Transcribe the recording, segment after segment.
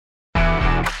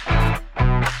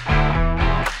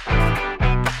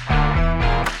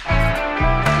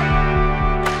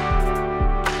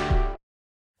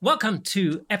welcome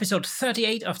to episode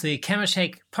 38 of the Camera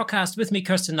Shake podcast with me,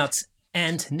 Kirsten Nuts,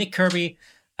 and Nick Kirby.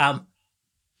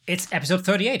 It's episode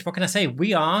 38. What can I say?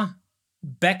 We are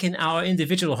back in our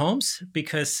individual homes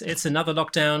because it's another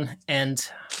lockdown, and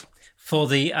for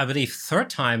the, I believe, third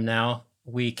time now,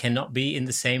 we cannot be in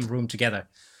the same room together.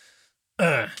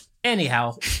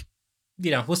 Anyhow,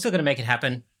 we're still going to make it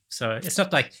happen. So it's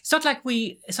not like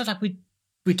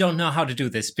we don't know how to do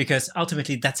this, because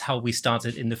ultimately that's how we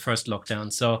started in the first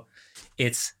lockdown. So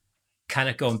it's kind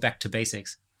of going back to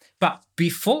basics. But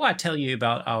before I tell you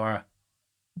about our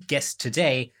guest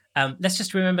today, let's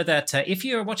just remember that if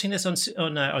you're watching this on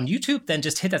YouTube, then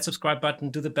just hit that subscribe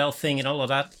button, do the bell thing and all of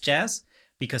that jazz,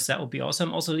 because that would be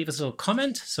awesome. Also leave us a little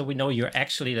comment so we know you're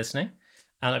actually listening.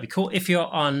 That'd be cool. If you're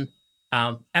on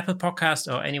Apple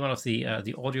Podcast or any one of the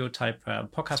audio type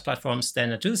podcast platforms,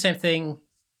 then do the same thing.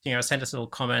 Send us a little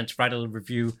comment, write a little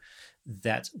review.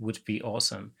 That would be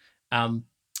awesome.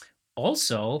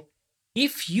 Also,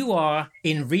 if you are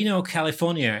in Reno,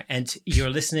 California, and you're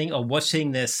listening or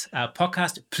watching this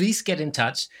podcast, please get in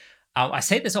touch. I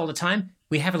say this all the time.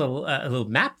 We have a little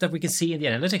map that we can see in the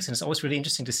analytics, and it's always really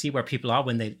interesting to see where people are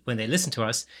when they listen to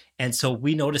us. And so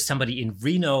we noticed somebody in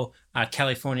Reno,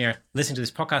 California, listening to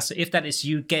this podcast. So if that is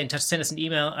you, get in touch, send us an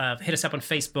email, hit us up on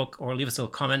Facebook, or leave us a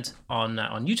little comment on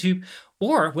YouTube.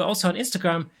 Or we're also on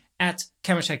Instagram at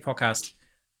Camera Shake Podcast.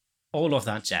 All of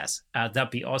that jazz.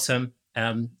 That'd be awesome.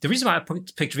 The reason why I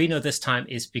picked Reno this time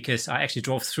is because I actually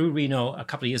drove through Reno a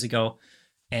couple of years ago,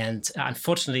 and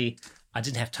unfortunately, I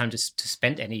didn't have time to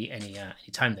spend any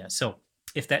time there. So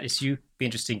if that is you, be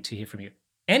interesting to hear from you.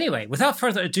 Anyway, without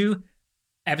further ado,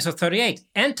 episode 38.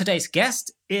 And today's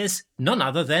guest is none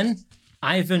other than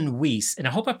Ivan Weiss. And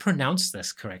I hope I pronounced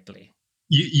this correctly.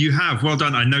 You have. Well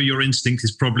done. I know your instinct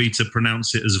is probably to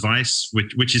pronounce it as Weiss,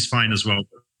 which is fine as well.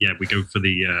 Yeah, we go for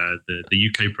the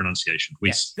UK pronunciation.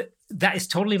 Weiss. Yeah, that is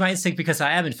totally my instinct, because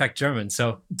I am in fact German.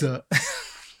 So duh.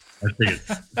 I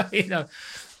figured.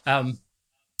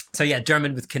 So yeah,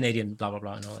 German with Canadian, blah, blah,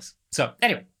 blah, and all this. So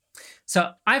anyway,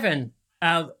 so Ivan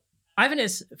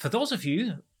is, for those of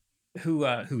you who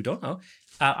don't know,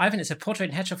 Ivan is a portrait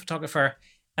and headshot photographer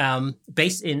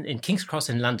based in King's Cross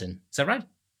in London. Is that right?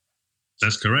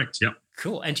 That's correct, yeah.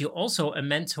 Cool. And you're also a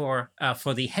mentor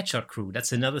for the Headshot Crew.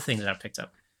 That's another thing that I picked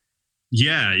up.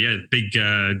 Yeah, big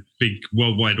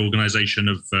worldwide organization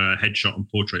of headshot and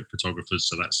portrait photographers.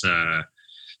 So that's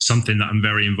something that I'm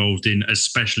very involved in,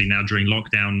 especially now during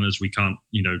lockdown, as we can't,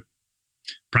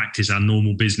 practice our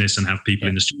normal business and have people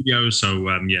in the studio. So,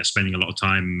 spending a lot of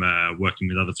time working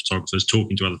with other photographers,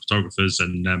 talking to other photographers,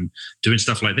 and doing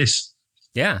stuff like this.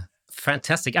 Yeah,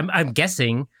 fantastic. I'm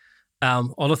guessing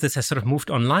all of this has sort of moved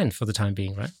online for the time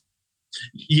being, right?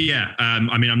 Yeah,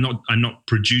 I'm not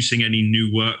producing any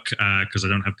new work because I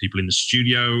don't have people in the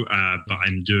studio, but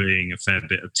I'm doing a fair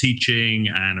bit of teaching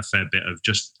and a fair bit of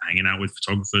just hanging out with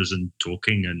photographers and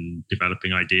talking and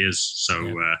developing ideas.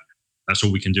 So that's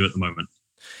all we can do at the moment.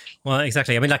 Well,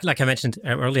 exactly. I mean, like I mentioned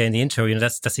earlier in the intro,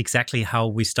 that's exactly how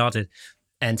we started.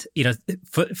 And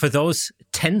for those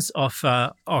tens of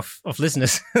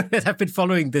listeners that have been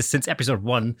following this since episode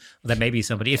 1, there may be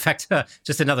somebody. In fact,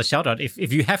 just another shout out: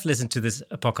 if you have listened to this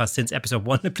podcast since episode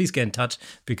 1, please get in touch,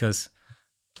 because,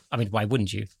 I mean, why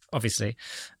wouldn't you? Obviously,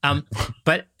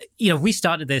 but we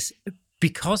started this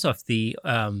because of the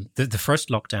first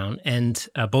lockdown, and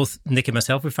both Nick and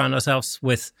myself, we found ourselves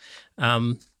with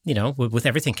with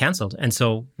everything canceled. And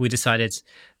so we decided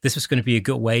this was going to be a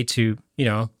good way to,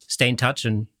 stay in touch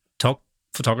and talk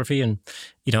photography and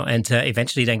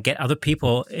eventually then get other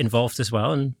people involved as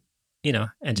well, and,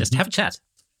 and just have a chat.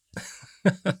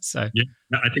 So, yeah,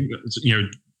 I think,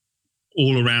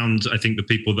 all around, I think the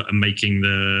people that are making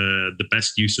the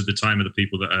best use of the time are the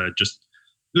people that are just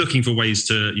looking for ways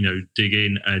to, dig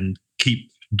in and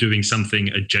keep doing something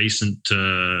adjacent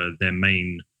to their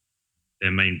main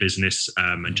business,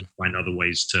 and just find other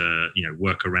ways to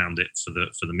work around it for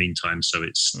the meantime. So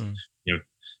it's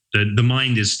the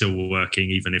mind is still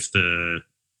working even if the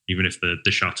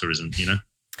shutter isn't.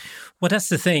 Well, that's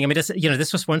the thing. I mean,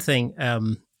 this was one thing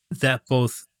that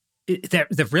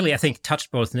really I think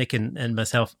touched both Nick and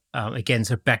myself again.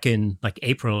 So back in like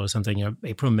April or something,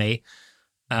 April, May,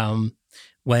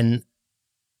 when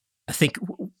I think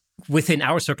within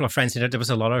our circle of friends, there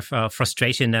was a lot of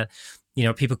frustration that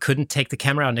people couldn't take the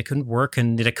camera out and they couldn't work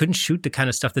and they couldn't shoot the kind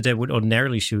of stuff that they would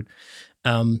ordinarily shoot.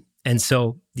 And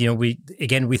so, we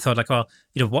thought like, well,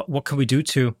 what can we do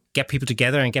to get people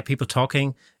together and get people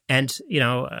talking? And,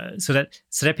 so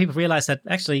that people realize that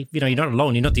actually, you're not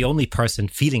alone. You're not the only person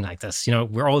feeling like this.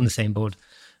 We're all in the same boat.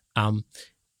 And,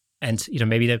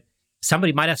 maybe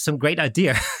somebody might have some great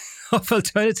idea of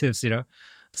alternatives,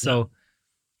 So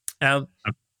now,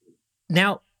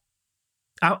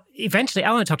 eventually,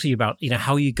 I want to talk to you about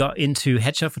how you got into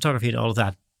headshot photography and all of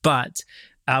that. But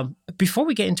before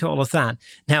we get into all of that,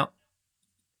 now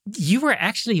you were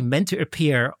actually meant to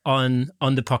appear on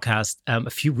the podcast a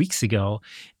few weeks ago,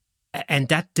 and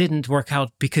that didn't work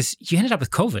out because you ended up with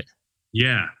COVID.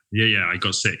 Yeah. I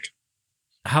got sick.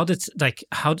 How did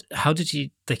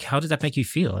that make you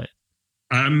feel?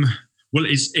 Well,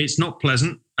 it's not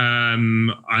pleasant.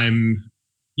 I'm,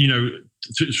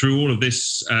 through all of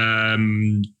this, I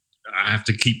have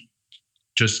to keep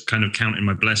just kind of counting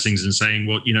my blessings and saying,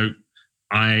 well,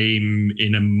 I'm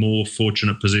in a more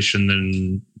fortunate position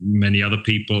than many other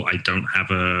people. I don't have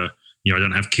I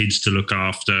don't have kids to look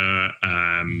after.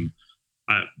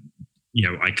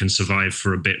 I can survive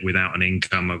for a bit without an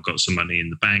income. I've got some money in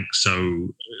the bank.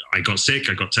 So I got sick,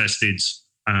 I got tested,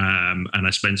 and I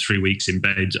spent 3 weeks in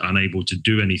bed, unable to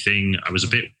do anything. I was a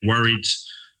bit worried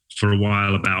for a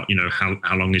while about,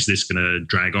 how long is this going to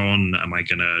drag on? Am I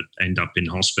going to end up in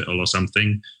hospital or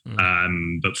something?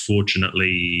 But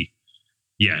fortunately,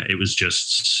 it was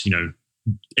just,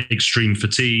 extreme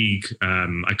fatigue.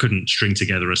 I couldn't string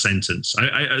together a sentence.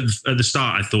 I at the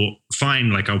start, I thought,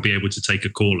 fine, like I'll be able to take a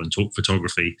call and talk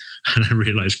photography. And I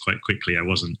realized quite quickly I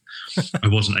wasn't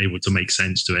able to make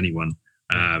sense to anyone.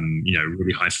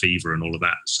 Really high fever and all of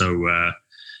that. So,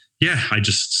 I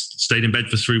just stayed in bed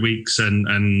for 3 weeks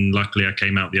and luckily I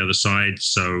came out the other side.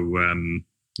 So,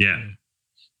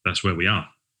 that's where we are.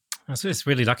 So it's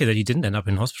really lucky that you didn't end up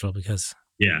in hospital because...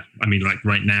 Yeah. I mean, like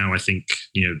right now, I think,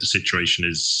 the situation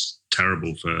is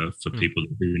terrible for people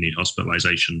who need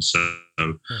hospitalization. So,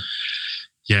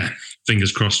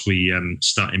 fingers crossed we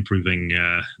start improving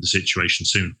the situation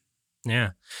soon. Yeah.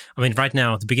 I mean, right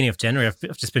now, at the beginning of January, I've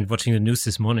just been watching the news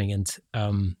this morning and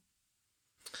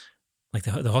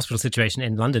the hospital situation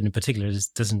in London in particular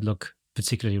doesn't look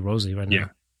particularly rosy right now.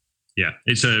 Yeah.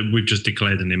 We've just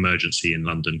declared an emergency in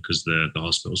London because the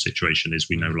hospital situation is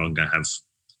we no longer have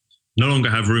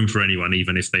room for anyone,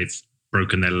 even if they've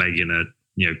broken their leg in a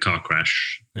car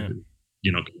crash. Yeah.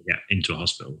 You're not going to get into a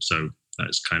hospital, so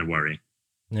that's kind of worrying.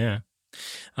 Yeah,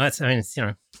 it's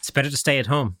better to stay at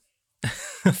home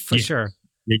for sure.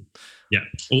 Yeah.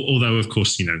 Although, of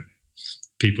course,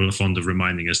 people are fond of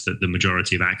reminding us that the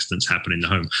majority of accidents happen in the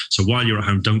home. So while you're at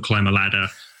home, don't climb a ladder.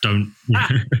 Don't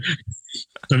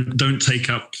don't take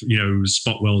up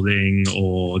spot welding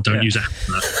or don't use a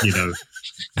hammer.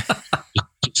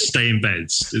 Stay in bed.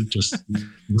 Just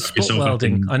spot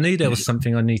welding. I knew there was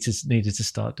something I needed to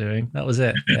start doing. That was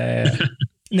it. Yeah.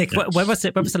 Nick, when was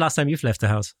the last time you've left the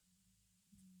house?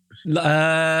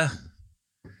 That's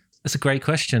a great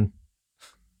question.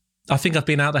 I think I've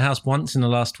been out of the house once in the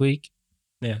last week.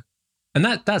 Yeah. And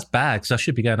that's bad because I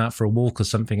should be going out for a walk or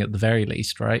something at the very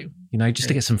least, right? Just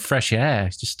to get some fresh air,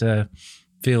 just to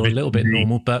feel a little bit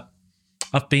normal. But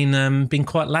I've been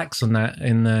quite lax on that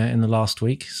in the last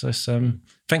week. So it's,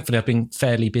 thankfully I've been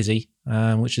fairly busy,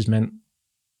 which has meant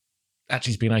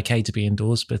actually it's been okay to be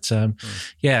indoors. But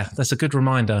that's a good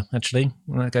reminder. Actually,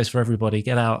 that goes for everybody.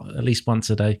 Get out at least once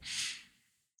a day.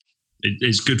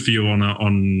 It's good for you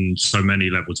on so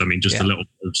many levels. I mean, just a little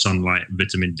bit of sunlight,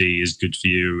 vitamin D is good for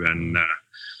you, and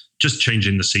just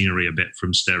changing the scenery a bit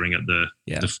from staring at the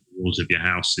walls of your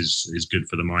house is good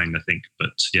for the mind, I think.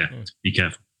 But be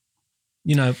careful.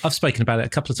 I've spoken about it a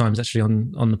couple of times actually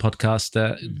on the podcast.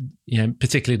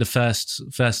 Particularly the first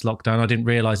lockdown, I didn't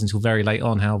realize until very late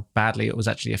on how badly it was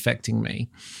actually affecting me,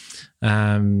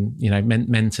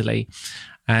 mentally.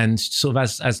 And sort of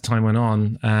as time went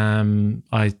on,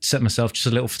 I set myself just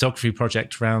a little photography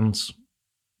project around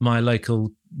my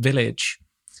local village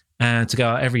to go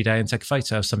out every day and take a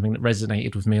photo of something that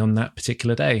resonated with me on that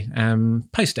particular day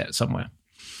and post it somewhere.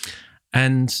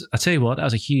 And I tell you what, that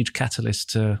was a huge catalyst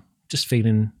to just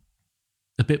feeling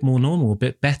a bit more normal, a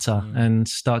bit better, and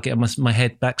start getting my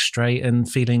head back straight and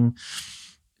feeling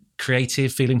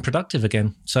creative, feeling productive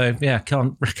again. So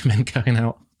can't recommend going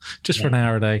out just for an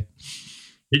hour a day.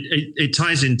 It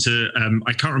ties into,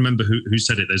 I can't remember who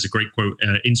said it. There's a great quote,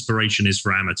 inspiration is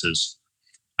for amateurs.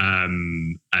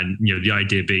 And, the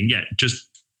idea being, just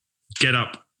get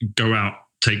up, go out,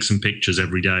 take some pictures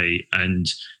every day. And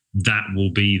that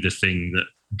will be the thing that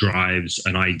drives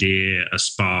an idea, a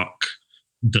spark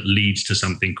that leads to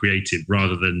something creative,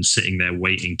 rather than sitting there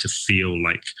waiting to feel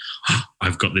like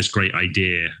I've got this great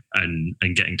idea and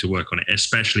getting to work on it,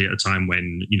 especially at a time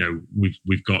when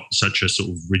we've got such a sort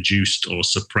of reduced or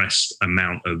suppressed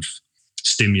amount of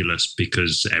stimulus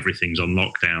because everything's on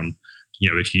lockdown.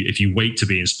 If you wait to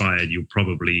be inspired, you'll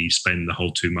probably spend the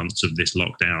whole 2 months of this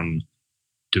lockdown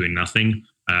doing nothing,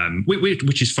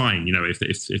 which is fine.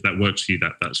 If that works for you,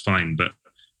 that's fine. But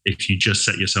if you just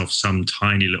set yourself some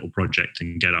tiny little project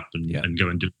and get up and go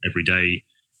and do it every day,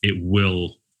 it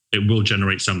will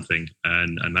generate something,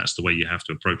 and that's the way you have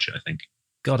to approach it, I think.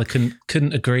 God, I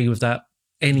couldn't agree with that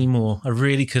anymore. I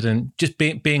really couldn't. Just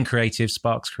being creative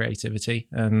sparks creativity,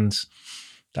 and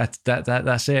that's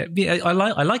it. Yeah, I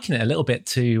liken it a little bit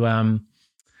to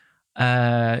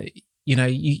you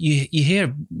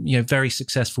hear very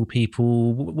successful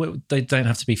people. They don't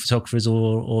have to be photographers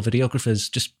or videographers.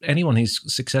 Just anyone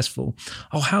who's successful.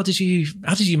 Oh, how did you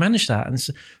manage that? And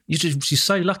so you're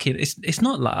so lucky. It's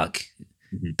not luck.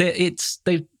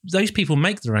 Mm-hmm. Those people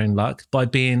make their own luck by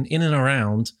being in and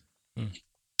around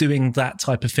doing that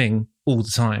type of thing all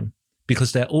the time,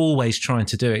 because they're always trying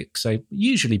to do it. So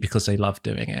usually because they love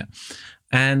doing it,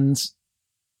 and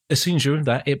as soon as you're in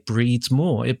that, it breeds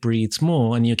more,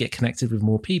 and you get connected with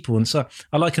more people. And so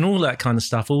I liken all that kind of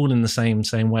stuff all in the same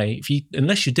way.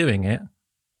 Unless you're doing it,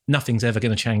 nothing's ever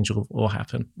going to change or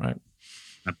happen, right?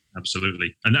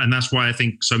 Absolutely. And that's why I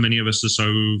think so many of us are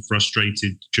so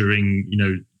frustrated during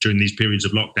these periods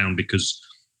of lockdown, because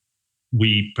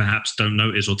we perhaps don't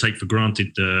notice or take for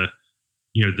granted the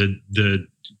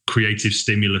creative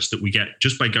stimulus that we get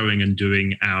just by going and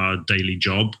doing our daily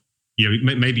job.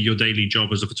 Maybe your daily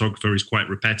job as a photographer is quite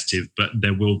repetitive, but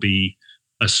there will be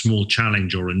a small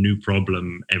challenge or a new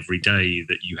problem every day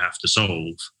that you have to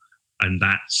solve, and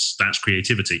that's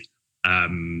creativity.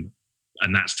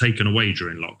 And that's taken away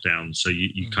during lockdown. So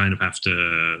you kind of have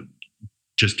to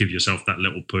just give yourself that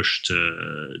little push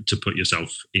to put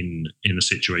yourself in a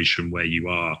situation where you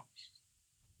are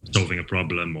solving a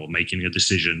problem or making a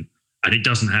decision. And it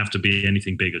doesn't have to be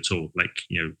anything big at all. Like,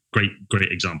 great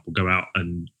example, go out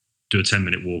and do a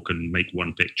 10-minute walk and make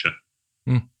one picture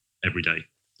every day.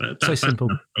 So simple.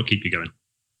 That'll keep you going.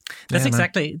 That's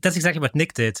exactly what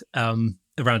Nick did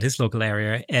around his local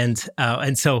area, and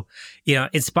so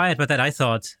inspired by that, I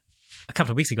thought a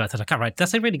couple of weeks ago, all right,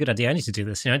 that's a really good idea. I need to do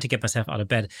this, to get myself out of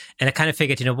bed. And I kind of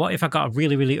figured, what if I got up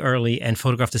really, really early and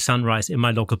photographed the sunrise in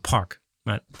my local park,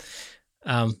 right?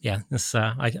 I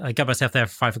got myself there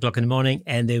for 5:00 in the morning,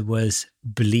 and it was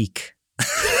bleak.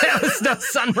 There was no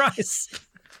sunrise.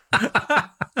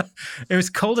 It was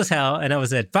cold as hell, and that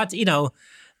was it. But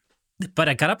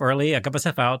I got up early. I got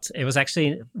myself out. It was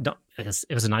actually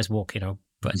it was a nice walk,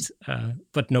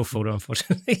 but no photo,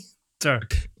 unfortunately. So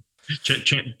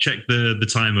check the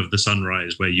time of the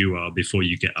sunrise where you are before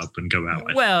you get up and go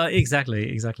out. Well,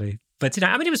 exactly. But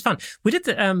it was fun. We did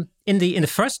in the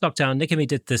first lockdown. Nick and me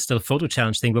did this little photo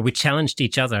challenge thing where we challenged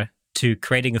each other to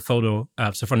creating a photo,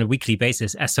 so on a weekly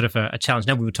basis as sort of a challenge.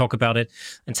 Now we would talk about it,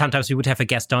 and sometimes we would have a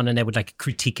guest on, and they would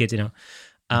critique it, And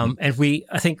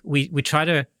I think we try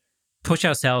to push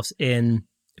ourselves in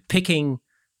picking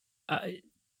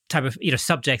type of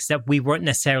subjects that we weren't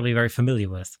necessarily very familiar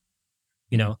with,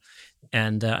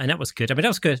 and that was good. That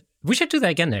was good. We should do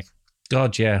that again, Nick.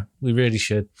 God, yeah, we really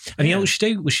should. And what we should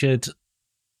do? We should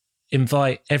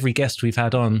invite every guest we've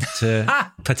had on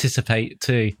to participate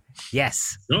too.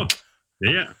 Yes. Sure.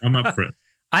 Yeah, I'm up for it.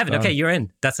 Ivan, okay, you're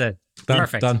in. That's it.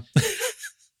 Perfect. Done.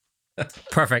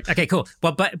 Perfect. Okay, cool.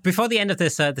 Well, but before the end of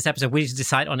this episode, we need to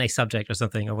decide on a subject or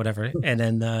something or whatever, and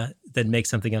then make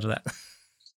something out of that.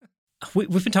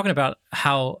 We've been talking about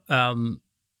how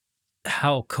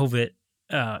COVID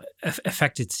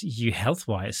affected you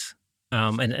health-wise,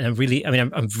 and I'm really,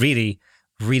 I'm really,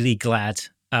 really glad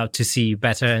to see you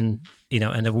better, and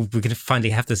and we're going to finally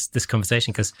have this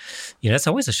conversation, because it's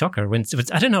always a shocker when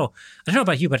I don't know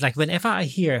about you, but whenever I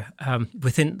hear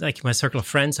within my circle of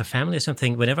friends or family or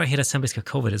something, whenever I hear that somebody's got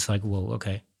COVID, it's like, whoa,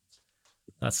 okay,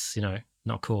 that's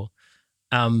not cool.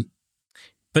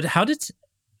 But how did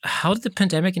the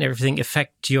pandemic and everything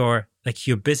affect your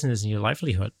business and your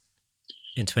livelihood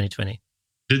in 2020?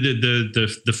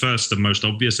 The first and most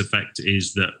obvious effect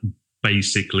is that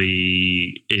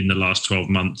basically in the last 12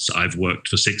 months, I've worked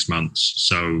for 6 months.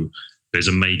 So there's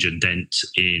a major dent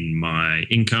in my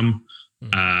income,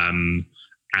 and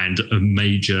a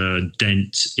major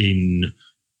dent in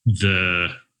the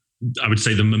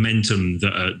momentum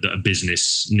that a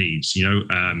business needs.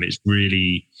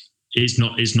 It's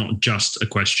not just a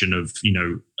question of,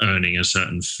 earning a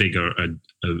certain figure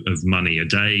of money a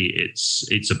day.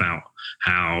 It's about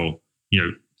how,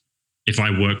 if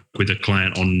I work with a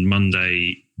client on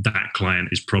Monday, that client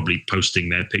is probably posting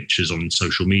their pictures on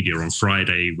social media on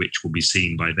Friday, which will be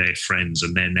seen by their friends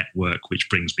and their network, which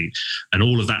brings me, and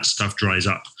all of that stuff dries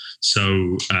up.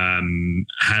 So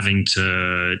having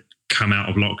to come out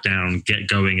of lockdown, get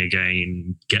going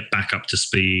again, get back up to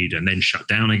speed, and then shut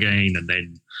down again, and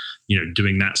then,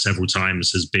 doing that several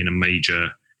times has been a major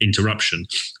interruption.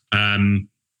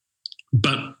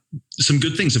 But some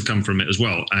good things have come from it as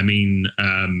well. I mean,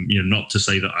 not to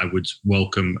say that I would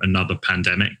welcome another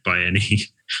pandemic by any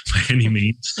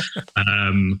means,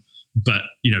 but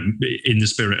in the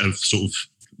spirit of sort of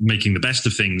making the best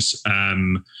of things,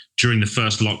 during the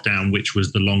first lockdown, which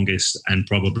was the longest and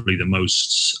probably the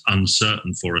most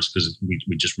uncertain for us because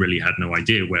we just really had no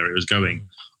idea where it was going,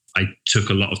 I took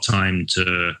a lot of time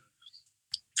to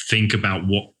think about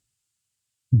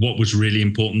what was really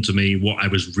important to me, what I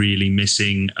was really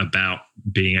missing about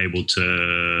being able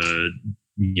to,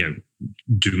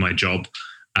 do my job.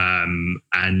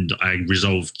 And I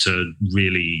resolved to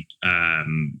really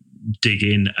dig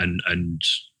in and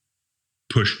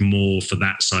push more for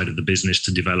that side of the business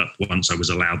to develop once I was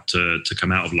allowed to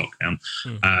come out of lockdown.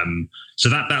 So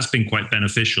that's been quite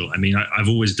beneficial. I mean, I've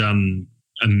always done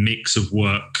a mix of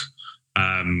work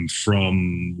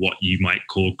from what you might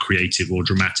call creative or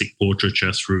dramatic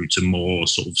portraiture through to more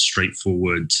sort of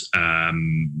straightforward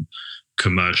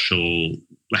commercial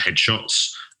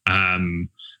headshots.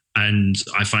 And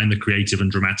I find the creative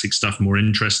and dramatic stuff more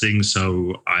interesting.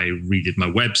 So I redid my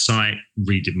website,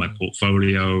 redid my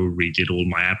portfolio, redid all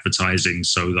my advertising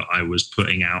so that I was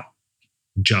putting out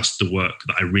just the work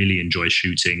that I really enjoy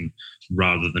shooting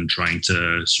rather than trying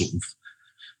to sort of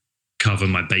cover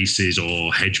my bases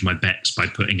or hedge my bets by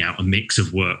putting out a mix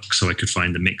of work so I could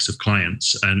find a mix of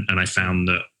clients. And I found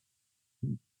that,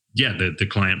 the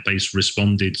client base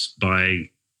responded by,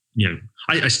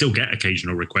 I still get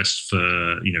occasional requests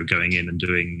for, going in and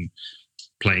doing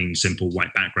plain, simple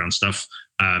white background stuff.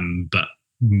 But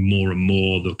more and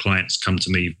more the clients come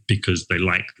to me because they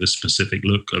like the specific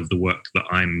look of the work that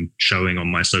I'm showing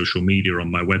on my social media, on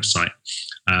my website.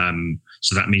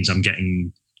 So that means I'm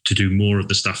getting to do more of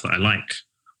the stuff that I like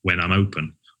when I'm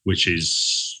open, which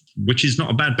is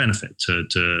not a bad benefit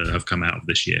to have come out of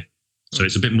this year. So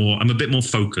it's I'm a bit more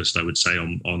focused, I would say,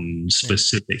 on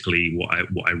specifically what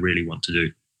I really want to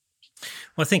do.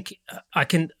 Well, I think I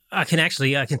can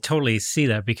totally see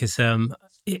that because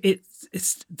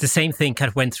it's the same thing kind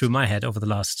of went through my head over the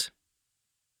last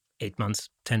 8 months,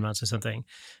 10 months or something.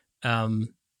 I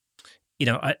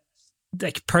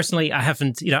personally, I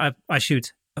haven't, I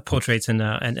shoot portraits and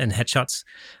headshots,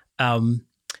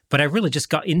 but I really just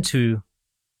got into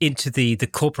the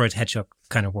corporate headshot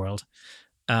kind of world.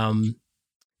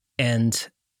 And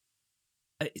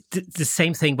the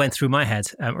same thing went through my head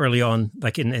early on,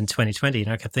 like in 2020.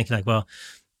 I kept thinking, like, well,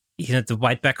 the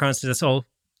white backgrounds, that's all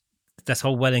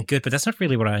well and good, but that's not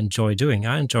really what I enjoy doing.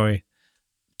 I enjoy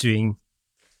doing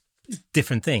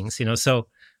different things, So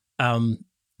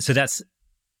that's,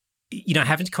 I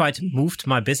haven't quite moved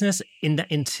my business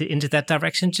into that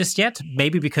direction just yet.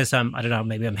 Maybe because I don't know,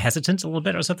 maybe I'm hesitant a little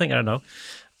bit or something. I don't know.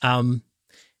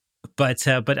 But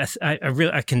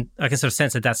I can sort of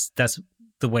sense that that's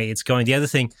the way it's going. The other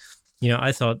thing,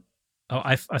 I thought,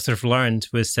 I sort of learned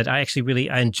was that I actually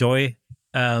I enjoy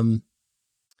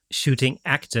shooting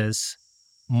actors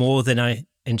more than I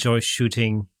enjoy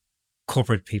shooting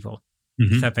corporate people.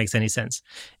 Mm-hmm. If that makes any sense.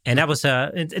 And that was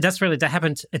that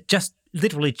happened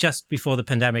literally just before the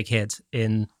pandemic hit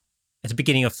at the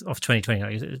beginning of 2020,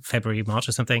 like February, March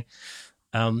or something.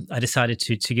 I decided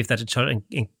to give that a shot and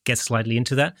get slightly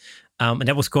into that. And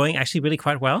that was going actually really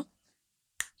quite well.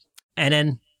 And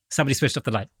then somebody switched off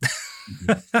the light.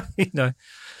 Mm-hmm.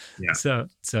 Yeah. So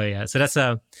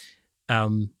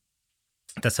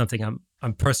that's something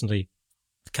I'm personally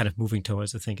kind of moving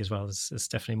towards, I think, as well. It's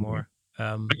definitely more.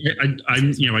 I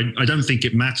don't think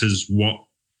it matters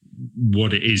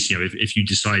what it is. If you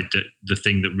decide that the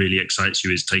thing that really excites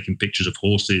you is taking pictures of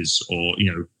horses or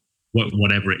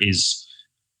whatever it is,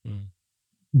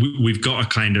 we've got a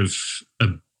kind of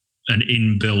an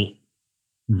inbuilt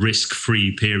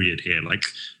risk-free period here. Like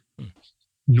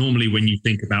normally when you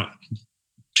think about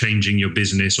changing your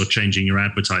business or changing your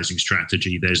advertising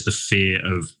strategy, there's the fear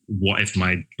of what if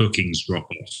my bookings drop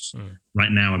off.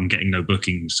 Right now I'm getting no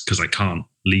bookings because I can't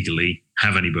legally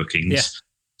have any bookings. Yeah.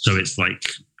 So it's like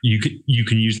you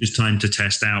can use this time to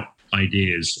test out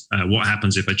ideas. What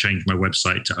happens if I change my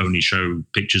website to only show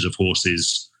pictures of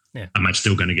horses? Yeah. Am I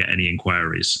still going to get any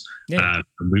inquiries? Yeah.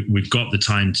 We've got the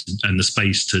time and the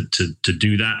space to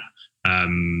do that.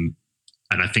 And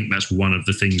I think that's one of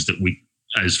the things that we,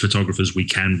 as photographers, we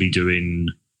can be doing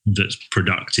that's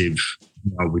productive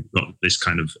while we've got this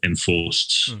kind of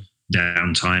enforced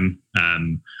downtime.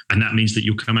 And that means that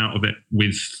you'll come out of it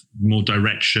with more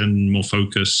direction, more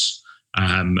focus,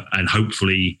 and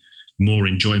hopefully more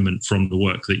enjoyment from the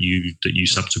work that you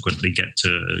subsequently get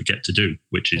to do,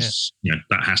 which is,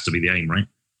 that has to be the aim, right?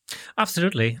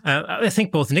 Absolutely. I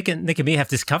think both Nick and me have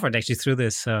discovered actually through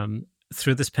this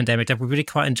pandemic that we really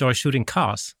quite enjoy shooting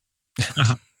cars.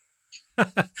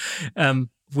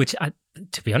 which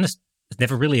to be honest, it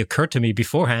never really occurred to me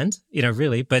beforehand,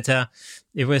 really. But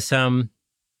it was, I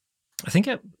think,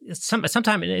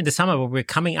 sometime in the summer when we were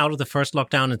coming out of the first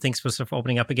lockdown and things were sort of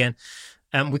opening up again.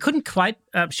 We couldn't quite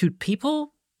shoot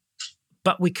people,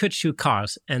 but we could shoot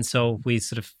cars, and so we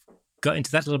sort of got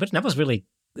into that a little bit. And that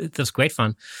was great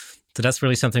fun. So that's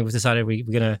really something we decided we're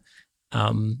gonna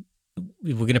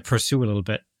pursue a little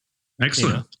bit.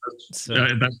 Excellent.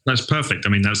 That's perfect. I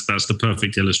mean, that's the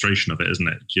perfect illustration of it, isn't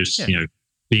it? Just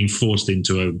being forced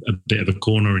into a bit of a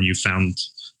corner, and you found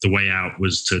the way out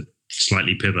was to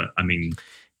slightly pivot. I mean,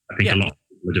 I think a lot of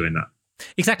people are doing that.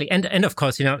 Exactly, and of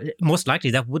course, most likely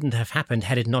that wouldn't have happened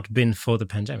had it not been for the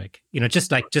pandemic.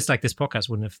 Just like this podcast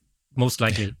wouldn't have most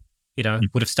likely, would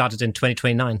have started in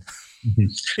 2029.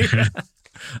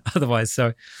 Otherwise,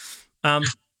 so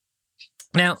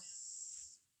now,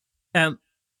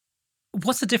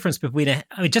 what's the difference between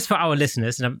just for our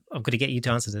listeners, and I'm going to get you to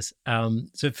answer this.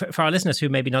 So for our listeners who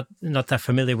maybe not that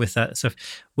familiar with that, so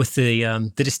with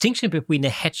the distinction between a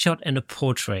headshot and a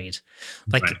portrait,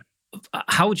 like. Right.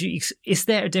 How would you? Is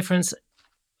there a difference?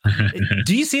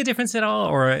 Do you see a difference at all,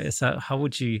 or how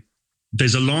would you?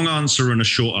 There's a long answer and a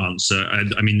short answer.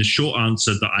 I mean, the short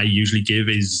answer that I usually give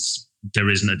is there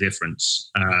isn't a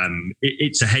difference.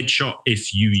 It's a headshot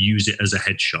if you use it as a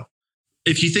headshot.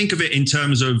 If you think of it in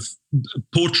terms of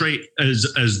portrait as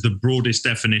the broadest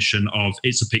definition of,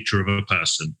 it's a picture of a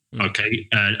person, okay?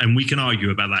 And we can argue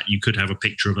about that. You could have a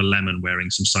picture of a lemon wearing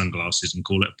some sunglasses and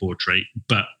call it a portrait,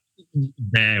 but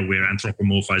there we're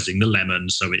anthropomorphizing the lemon,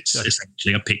 so it's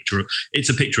essentially a picture. It's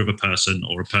a picture of a person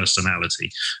or a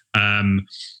personality. A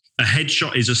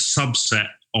headshot is a subset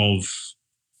of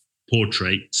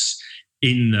portraits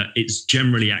in that it's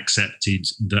generally accepted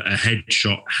that a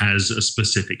headshot has a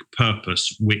specific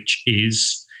purpose, which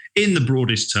is, in the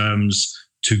broadest terms,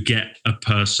 to get a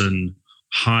person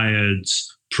hired,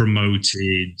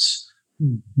 promoted,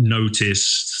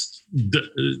 noticed,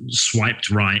 swiped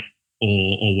right,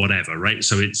 or whatever, right?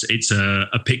 So it's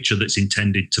a picture that's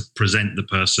intended to present the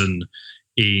person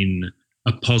in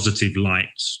a positive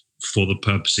light for the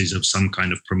purposes of some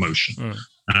kind of promotion.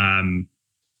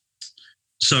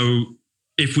 So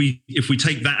if we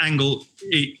take that angle,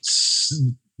 it's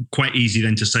quite easy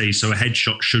then to say, so a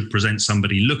headshot should present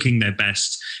somebody looking their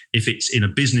best. If it's in a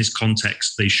business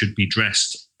context, they should be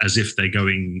dressed as if they're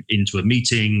going into a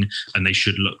meeting, and they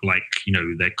should look like,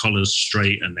 their collar's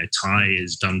straight and their tie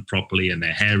is done properly and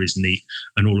their hair is neat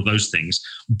and all of those things.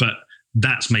 But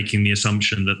that's making the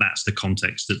assumption that that's the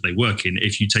context that they work in.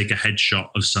 If you take a headshot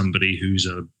of somebody who's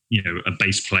a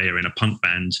bass player in a punk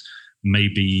band,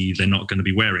 maybe they're not going to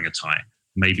be wearing a tie.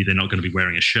 Maybe they're not going to be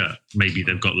wearing a shirt. Maybe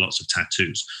they've got lots of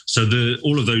tattoos. So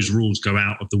all of those rules go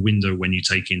out of the window when you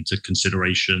take into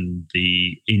consideration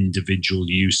the individual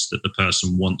use that the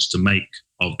person wants to make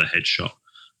of the headshot.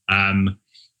 And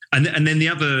then the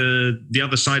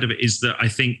other side of it is that I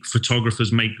think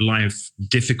photographers make life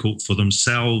difficult for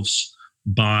themselves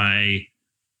by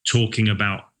talking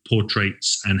about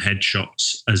portraits and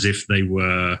headshots as if they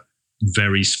were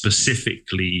very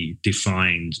specifically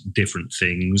defined different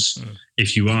things.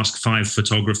 If you ask 5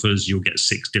 photographers, you'll get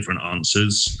 6 different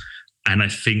answers. And I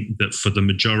think that for the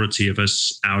majority of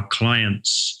us, our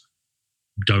clients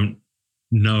don't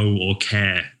know or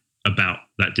care about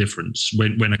that difference.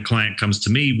 When a client comes to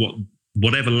me,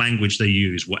 whatever language they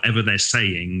use, whatever they're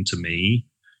saying to me,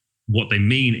 what they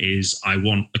mean is, I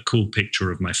want a cool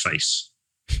picture of my face.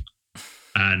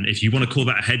 And if you want to call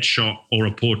that a headshot or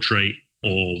a portrait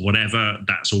or whatever,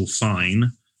 that's all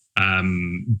fine.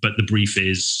 But the brief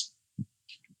is,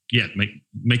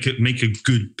 make a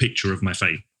good picture of my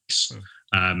face.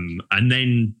 And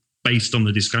then based on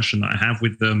the discussion that I have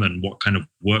with them and what kind of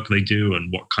work they do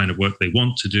and what kind of work they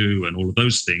want to do and all of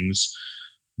those things,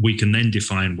 we can then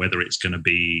define whether it's going to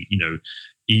be,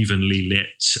 evenly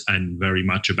lit and very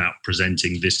much about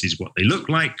presenting this is what they look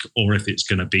like, or if it's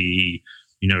going to be,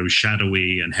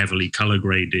 shadowy and heavily color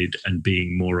graded and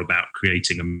being more about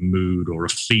creating a mood or a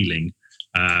feeling.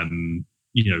 That's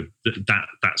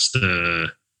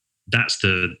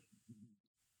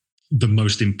the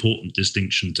most important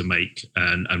distinction to make,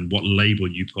 and what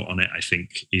label you put on it, I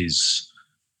think, is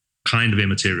kind of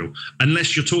immaterial,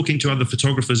 unless you're talking to other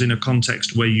photographers in a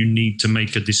context where you need to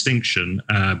make a distinction,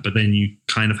 but then you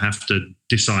kind of have to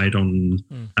decide on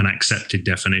an accepted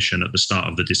definition at the start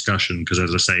of the discussion, because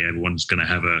as I say, everyone's going to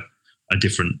have a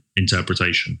different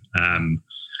interpretation.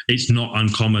 It's not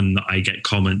uncommon that I get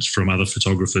comments from other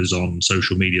photographers on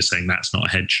social media saying that's not a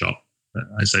headshot.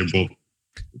 I say, well,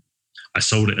 I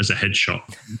sold it as a headshot.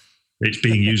 It's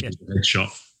being used as a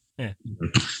headshot. Yeah.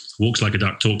 Walks like a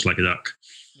duck, talks like a duck.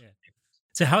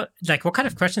 So how, like, what kind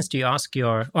of questions do you ask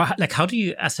or like, how do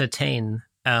you ascertain,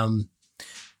 that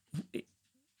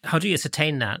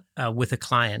with a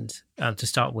client to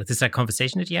start with? Is that a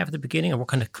conversation that you have at the beginning, or what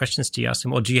kind of questions do you ask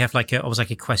them? Or do you have like almost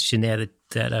like a questionnaire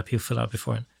that people fill out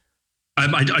beforehand?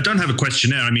 I don't have a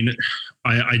questionnaire. I mean,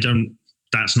 I don't,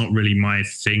 that's not really my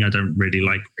thing. I don't really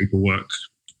like paperwork.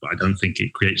 I don't think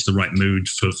it creates the right mood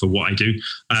for what I do.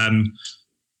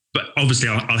 But obviously,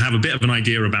 I'll have a bit of an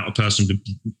idea about a person.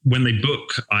 When they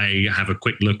book, I have a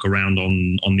quick look around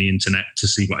on the internet to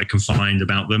see what I can find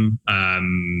about them,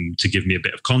 to give me a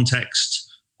bit of context.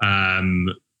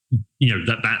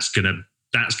 That's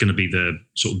gonna be the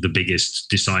sort of the biggest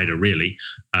decider, really.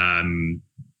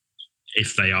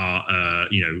 If they are,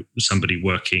 somebody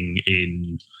working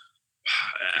in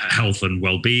health and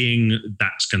well-being,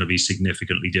 that's going to be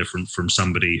significantly different from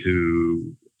somebody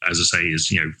who, as I say,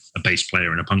 is a bass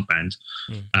player in a punk band.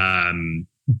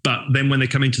 But then when they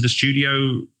come into the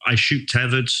studio, I shoot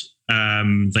tethered.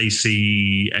 They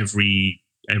see every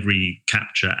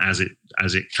capture as it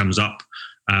comes up.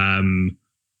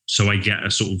 So I get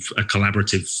a sort of a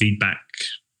collaborative feedback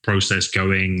process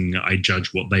going. I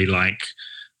judge what they like,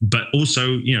 but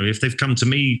also if they've come to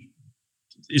me,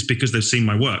 it's because they've seen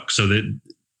my work, so that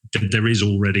there is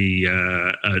already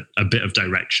a bit of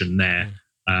direction there.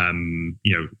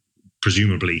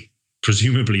 Presumably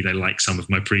they like some of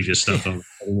my previous stuff.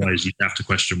 Otherwise, you'd have to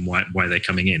question why they're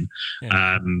coming in.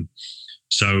 Yeah.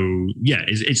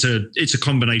 It's a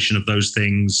combination of those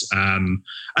things. And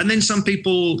then some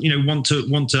people, want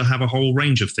to have a whole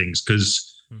range of things, because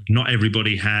not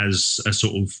everybody has a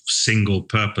sort of single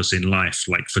purpose in life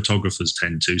like photographers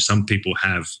tend to. Some people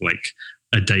have like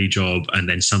a day job and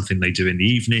then something they do in the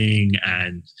evening,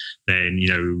 and then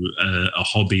a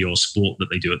hobby or sport that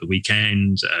they do at the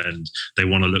weekend, and they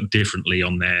want to look differently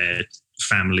on their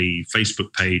family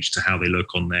Facebook page to how they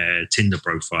look on their Tinder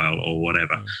profile or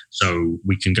whatever. So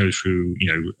we can go through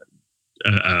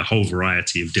a whole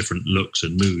variety of different looks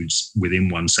and moods within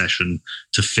one session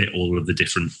to fit all of the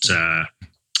different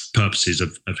purposes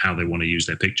of how they want to use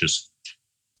their pictures.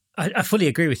 I fully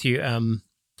agree with you.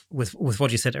 With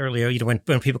what you said earlier,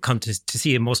 when people come to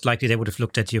see you, most likely they would have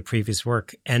looked at your previous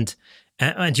work, and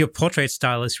your portrait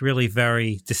style is really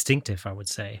very distinctive, I would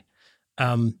say.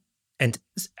 And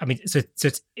I mean, so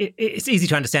it's easy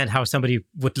to understand how somebody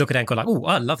would look at it and go like, "Oh,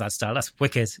 I love that style. That's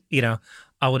wicked."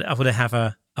 I would have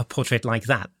a portrait like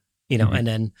that, mm-hmm. And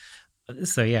then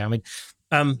so yeah, I mean,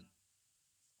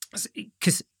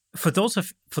 because for those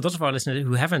of our listeners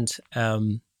who haven't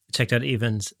checked out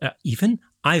Ivan's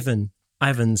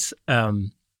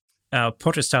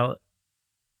portrait style,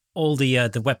 all the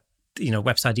web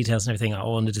website details and everything are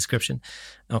all in the description.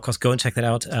 And of course, go and check that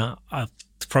out. I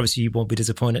promise you won't be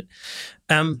disappointed.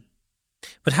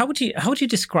 But how would you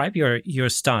describe your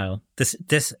style?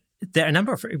 There are a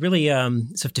number of really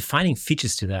sort of defining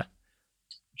features to that.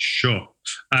 Sure.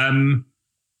 I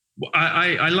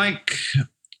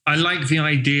like the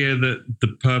idea that the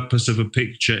purpose of a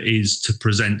picture is to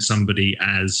present somebody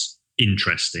as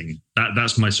interesting.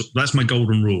 That's my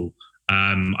golden rule.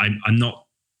 I'm not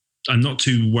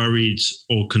too worried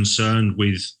or concerned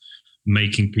with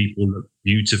making people look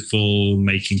beautiful,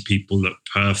 making people look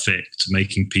perfect,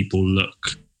 making people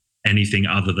look anything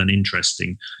other than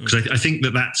interesting. Because I think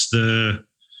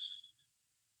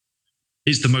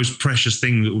it's the most precious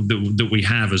thing that we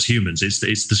have as humans. It's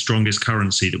the strongest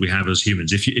currency that we have as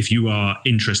humans. If you are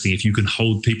interesting, if you can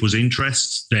hold people's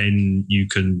interests, then you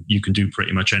can do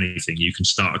pretty much anything. You can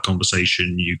start a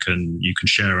conversation. You can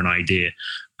share an idea.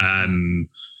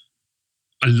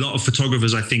 A lot of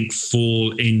photographers, I think,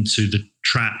 fall into the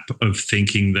trap of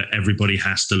thinking that everybody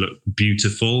has to look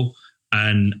beautiful,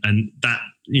 and that,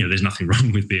 there's nothing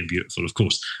wrong with being beautiful, of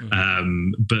course,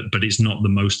 but it's not the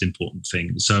most important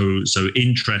thing. So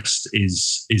interest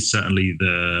is certainly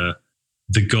the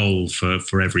goal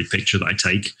for every picture that I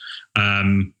take,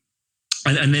 and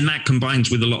then that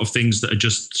combines with a lot of things that are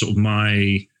just sort of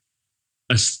my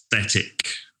aesthetic,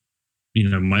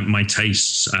 my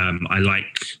tastes. I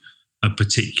like a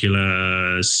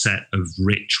particular set of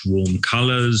rich, warm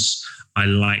colors. I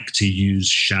like to use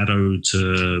shadow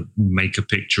to make a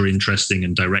picture interesting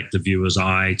and direct the viewer's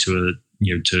eye to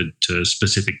to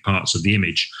specific parts of the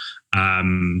image.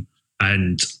 And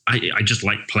I just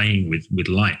like playing with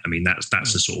light. I mean, that's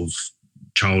a sort of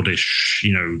childish,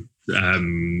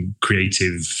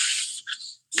 creative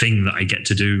thing that I get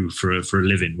to do for a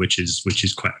living, which is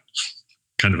quite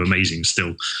kind of amazing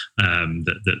still,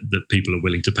 that people are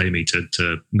willing to pay me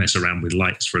to mess around with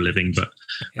lights for a living. But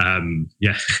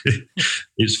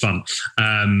it's fun.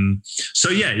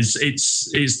 So yeah,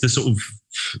 it's the sort of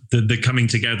the coming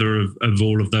together of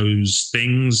all of those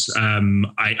things.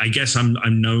 I guess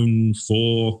I'm known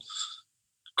for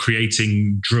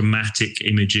creating dramatic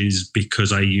images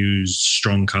because I use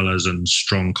strong colors and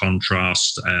strong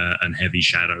contrast and heavy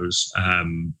shadows.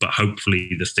 But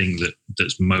hopefully the thing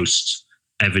that's most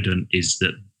evident is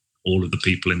that all of the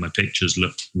people in my pictures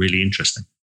look really interesting.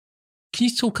 Can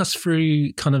you talk us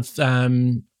through kind of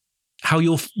how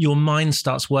your mind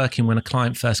starts working when a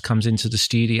client first comes into the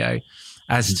studio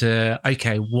as to,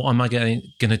 okay, what am I going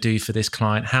to do for this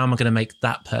client? How am I going to make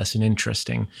that person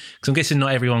interesting? Because I'm guessing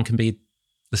not everyone can be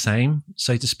the same,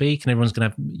 so to speak, and everyone's going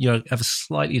to have a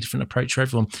slightly different approach for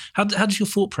everyone. How does your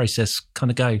thought process kind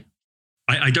of go?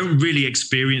 I don't really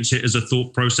experience it as a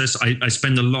thought process. I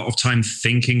spend a lot of time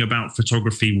thinking about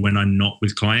photography when I'm not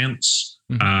with clients.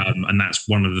 And that's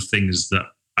one of the things that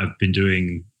I've been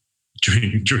doing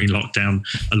during lockdown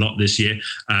a lot this year.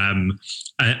 And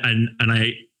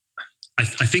I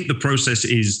think the process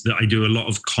is that I do a lot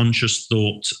of conscious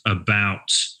thought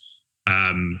about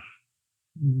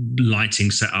lighting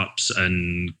setups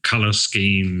and color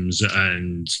schemes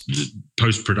and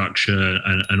post-production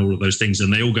and all of those things.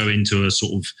 And they all go into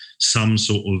some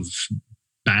sort of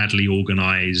badly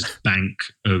organized bank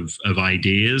of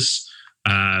ideas.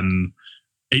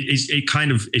 It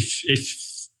kind of,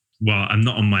 well, I'm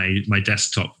not on my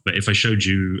desktop, but if I showed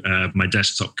you my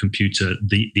desktop computer,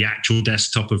 the actual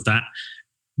desktop of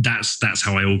that's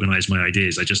how I organize my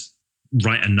ideas. I just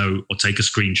write a note or take a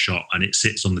screenshot and it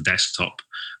sits on the desktop,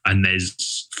 and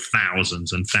there's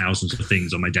thousands and thousands of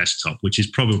things on my desktop, which is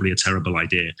probably a terrible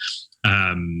idea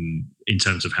in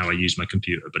terms of how I use my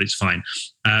computer, but it's fine.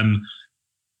 And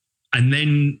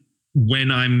then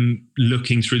when I'm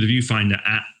looking through the viewfinder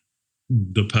at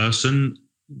the person,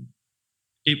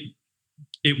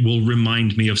 it will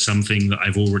remind me of something that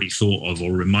I've already thought of,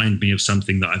 or remind me of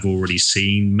something that I've already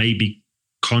seen, maybe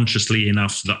consciously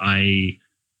enough that I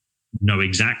know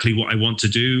exactly what I want to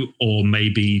do, or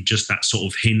maybe just that sort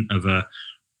of hint of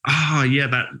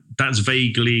that's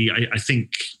vaguely, I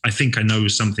think I know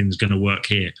something's going to work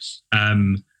here.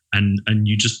 And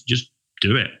you just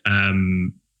do it.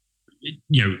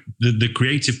 The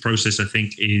creative process, I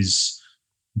think, is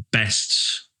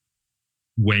best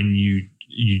when you're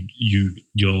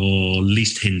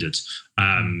least hindered.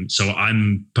 So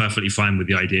I'm perfectly fine with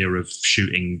the idea of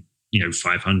shooting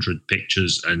 500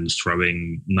 pictures and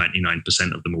throwing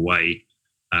 99% of them away.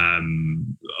 A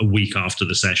week after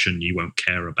the session, you won't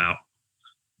care about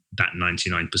that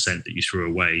 99% that you threw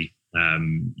away.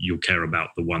 You'll care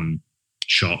about the one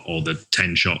shot or the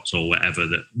 10 shots or whatever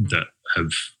that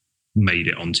have made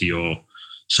it onto your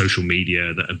social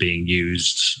media that are being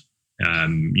used,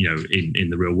 in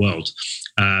the real world.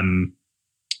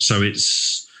 So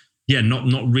it's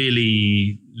not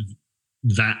really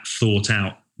that thought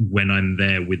out. When I'm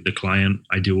there with the client,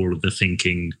 I do all of the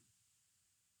thinking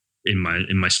in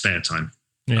my spare time.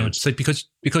 Yeah. So because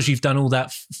you've done all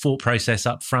that thought process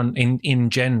up front, in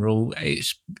general,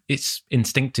 it's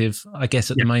instinctive, I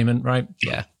guess, at the moment, right?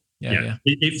 Yeah.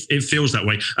 It feels that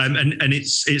way, and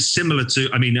it's similar to.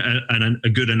 I mean, a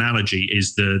good analogy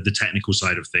is the technical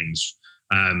side of things.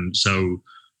 So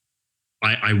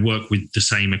I work with the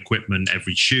same equipment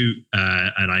every shoot,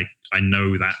 and I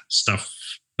know that stuff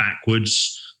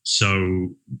backwards.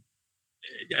 So,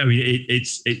 I mean,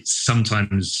 it's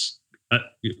sometimes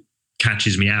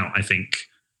catches me out. I think,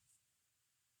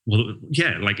 well,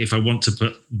 yeah, like if I want to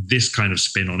put this kind of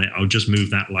spin on it, I'll just move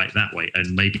that light that way.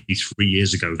 And maybe 3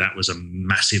 years ago, that was a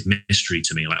massive mystery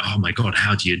to me. Like, oh my God,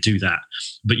 how do you do that?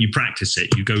 But you practice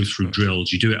it, you go through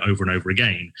drills, you do it over and over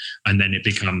again. And then it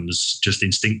becomes just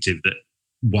instinctive that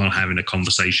while having a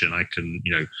conversation, I can,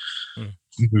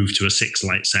 move to a 6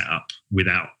 light setup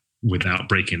without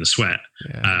breaking the sweat.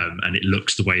 And it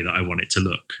looks the way that I want it to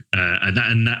look.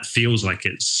 And that feels like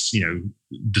it's,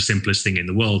 the simplest thing in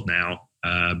the world now,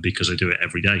 because I do it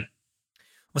every day.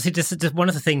 Well, see, this is one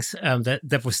of the things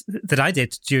that I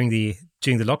did during the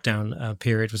lockdown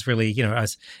period was really, I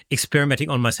was experimenting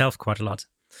on myself quite a lot,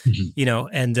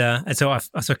 and so I've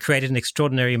also created an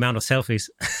extraordinary amount of selfies,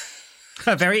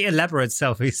 very elaborate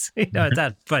selfies,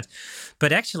 that.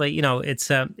 But actually,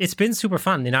 it's been super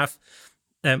fun.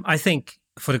 I think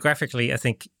photographically,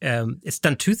 it's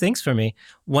done two things for me.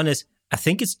 One is I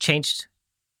think it's changed.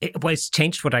 It's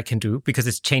changed what I can do because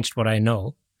it's changed what I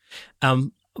know.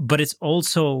 But it's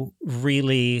also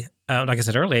really, like I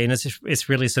said earlier, and it's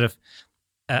really sort of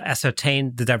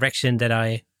ascertained the direction that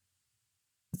I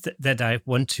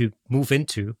want to move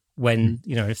into when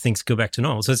if things go back to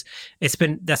normal. So that's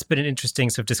been an interesting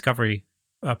sort of discovery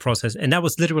process, and that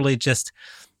was literally just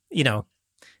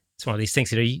it's one of these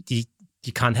things.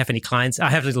 you can't have any clients. I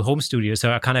have a little home studio,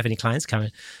 so I can't have any clients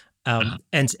coming.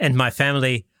 And my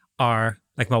family are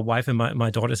like my wife and my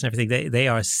daughters and everything. They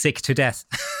are sick to death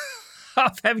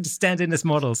of having to stand in as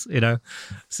models,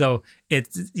 So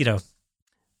it's there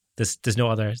was no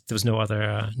other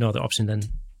option than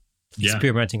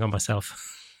experimenting on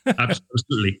myself.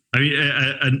 Absolutely. I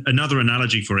mean, another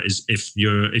analogy for it is if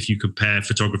you compare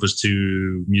photographers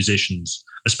to musicians,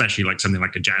 especially like something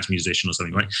like a jazz musician or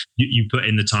something, right? You put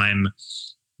in the time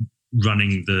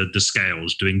running the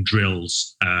scales, doing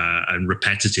drills and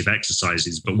repetitive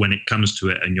exercises, but when it comes to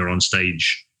it and you're on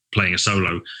stage playing a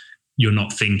solo, you're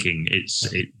not thinking. It's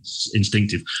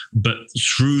instinctive. But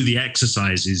through the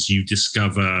exercises, you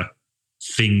discover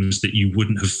things that you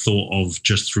wouldn't have thought of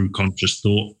just through conscious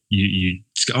thought. You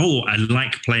go, I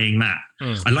like playing that.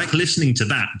 I like listening to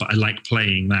that, but I like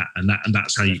playing that, and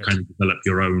that's how you kind of develop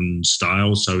your own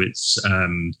style. So it's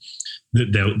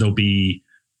there'll be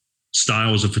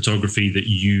styles of photography that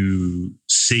you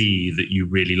see that you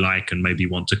really like and maybe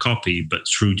want to copy, but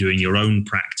through doing your own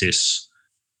practice,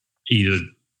 either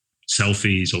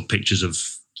selfies or pictures of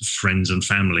friends and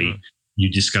family,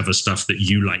 you discover stuff that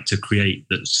you like to create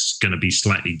that's going to be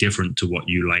slightly different to what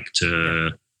you like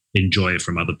to enjoy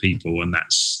from other people, and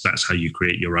that's how you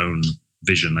create your own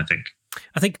vision. I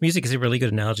think music is a really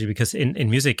good analogy, because in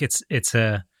music it's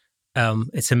a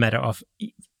matter of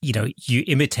you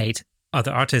imitate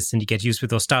other artists and you get used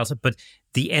with those styles, but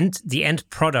the end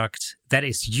product that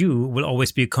is you will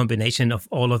always be a combination of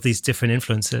all of these different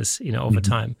influences over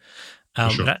time.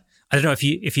 Sure. I don't know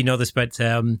if you know this, but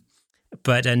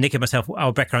Nick and myself,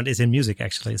 our background is in music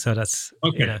actually, so that's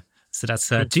okay. So that's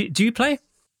do you play?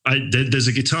 There's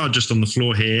a guitar just on the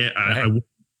floor here. I wouldn't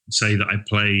say that I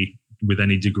play with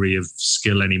any degree of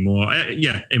skill anymore.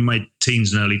 In my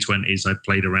teens and early 20s, I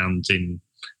played around in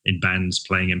bands,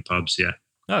 playing in pubs. Yeah.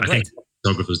 Oh, great. I think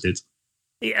photographers did.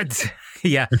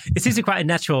 Yeah, it seems quite a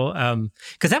natural.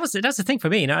 Because that's the thing for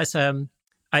me.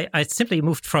 I simply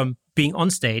moved from being on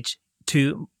stage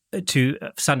to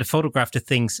starting to photograph the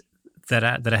things that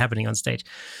are happening on stage,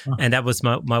 and that was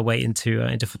my way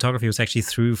into photography. Was actually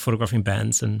through photographing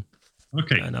bands and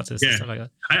artists and stuff like that.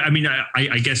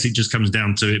 I guess it just comes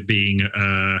down to it being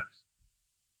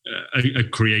a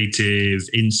creative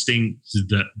instinct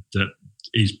that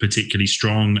is particularly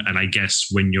strong, and I guess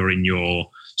when you're in your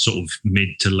sort of mid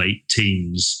to late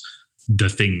teens, the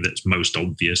thing that's most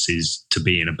obvious is to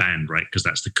be in a band, right? Because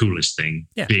that's the coolest thing.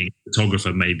 Yeah. Being a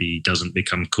photographer maybe doesn't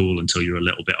become cool until you're a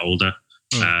little bit older.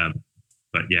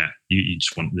 But yeah, you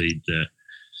just want the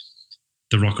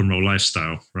rock and roll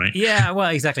lifestyle, right? Yeah, well,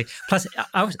 exactly. Plus,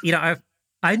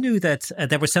 I knew that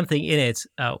there was something in it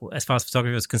as far as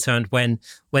photography was concerned when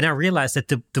I realized that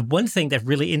the one thing that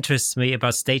really interests me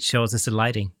about stage shows is the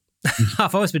lighting.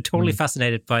 I've always been totally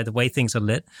fascinated by the way things are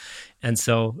lit, and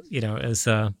so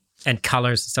and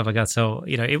colors and stuff like that. So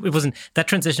it wasn't that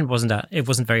transition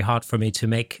wasn't very hard for me to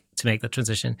make that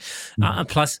transition.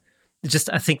 Plus,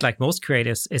 just I think like most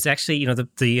creatives, it's actually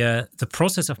the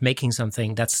process of making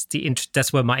something that's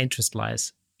where my interest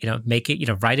lies.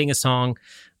 Writing a song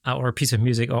or a piece of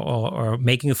music or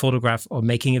making a photograph or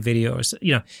making a video or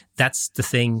that's the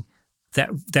thing that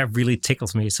really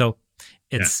tickles me. So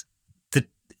it's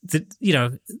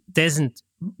there isn't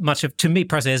much of, to me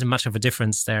personally, there isn't much of a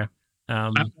difference there.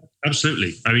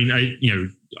 Absolutely. I mean,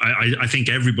 I think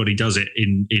everybody does it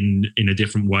in a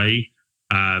different way.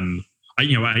 I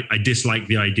dislike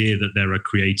the idea that there are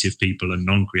creative people and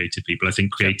non-creative people. I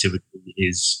think creativity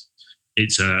is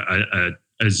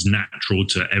as natural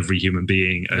to every human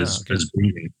being as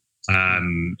breathing.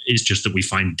 It's just that we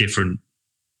find different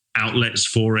outlets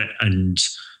for it and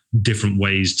different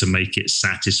ways to make it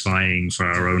satisfying for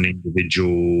our own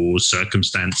individual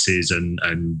circumstances and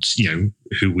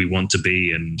who we want to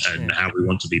be and how we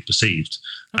want to be perceived.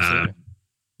 But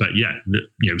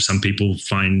some people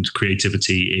find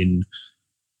creativity in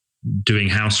doing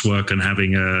housework and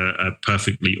having a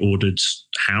perfectly ordered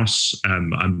house.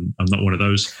 I'm not one of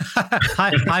those.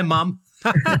 Hi, Mom.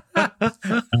 Or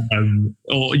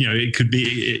it could be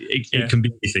it can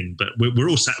be anything, but we're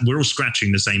all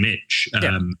scratching the same itch.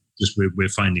 Just we're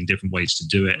finding different ways to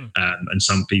do it, and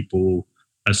some people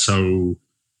are so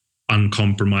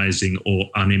uncompromising or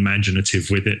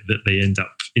unimaginative with it that they end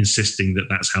up insisting that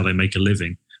that's how they make a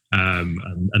living.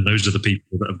 And those are the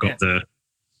people that have got the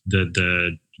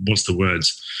what's the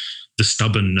words, the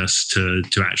stubbornness to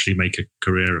actually make a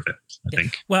career of it, I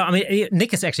think. Well, I mean,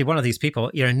 Nick is actually one of these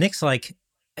people. Nick's like,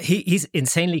 he's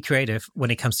insanely creative when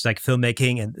it comes to like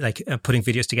filmmaking and like putting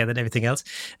videos together and everything else.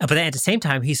 But then at the same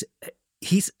time,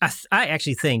 I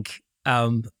actually think,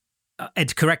 and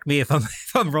correct me if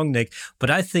I'm wrong, Nick, but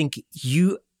I think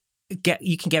you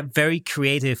get very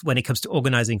creative when it comes to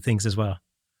organizing things as well.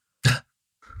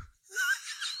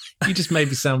 You just made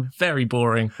me sound very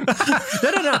boring.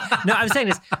 No. I'm saying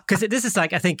this because this is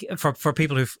like, I think for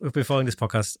people who've been following this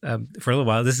podcast for a little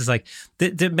while, this is like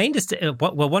the main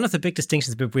one of the big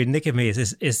distinctions between Nick and me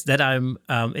is that I'm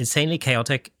insanely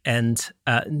chaotic, and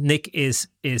Nick is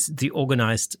the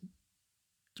organized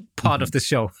part of the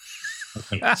show.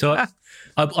 Okay. So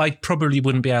I probably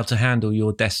wouldn't be able to handle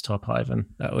your desktop, Ivan.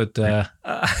 That would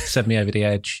send me over the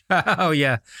edge. Oh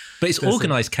yeah, but it's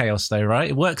organized chaos, though, right?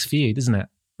 It works for you, doesn't it?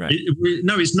 Right.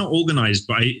 No, it's not organized,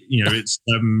 but it's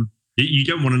you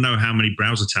don't want to know how many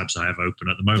browser tabs I have open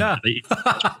at the moment.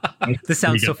 This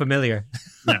sounds so familiar.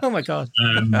 Yeah. Oh my god.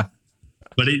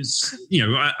 But it's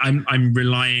I'm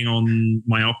relying on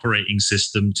my operating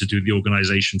system to do the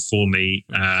organization for me,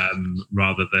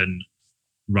 rather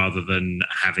than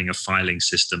having a filing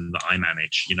system that I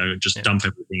manage. Just dump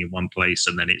everything in one place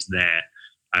and then it's there.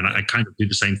 And I kind of do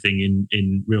the same thing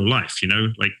in real life.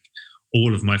 Like,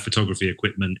 all of my photography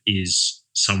equipment is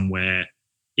somewhere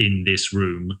in this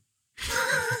room.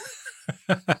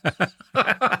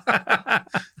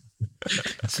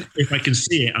 If I can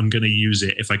see it, I'm going to use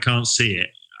it. If I can't see it,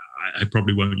 I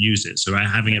probably won't use it. So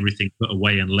having everything put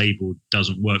away and labeled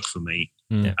doesn't work for me.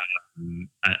 Yeah.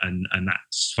 And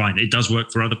that's fine. It does work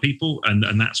for other people,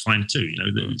 and that's fine too.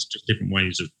 There's just different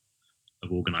ways of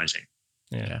organizing.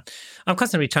 Yeah, I'm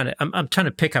constantly trying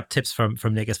to pick up tips from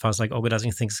Nick as far as like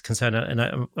organizing things is concerned, and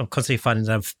I'm constantly finding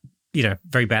that I'm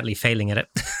very badly failing at it.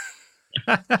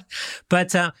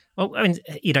 But I mean,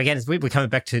 again, we're coming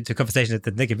back to conversation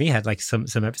that Nick and me had like some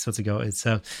episodes ago. It's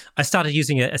I started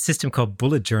using a system called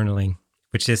bullet journaling,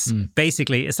 which is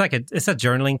basically it's a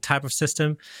journaling type of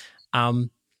system.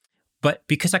 But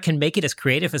because I can make it as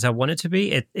creative as I want it to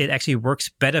be, it actually works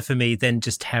better for me than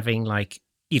just having like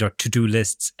to-do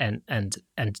lists and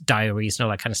diaries and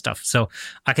all that kind of stuff. So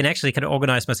I can actually kind of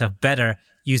organize myself better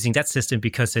using that system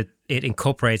because it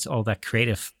incorporates all that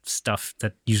creative stuff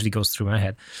that usually goes through my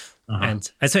head. Uh-huh. And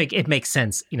so it makes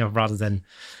sense, rather than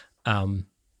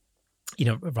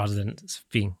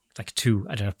being like too,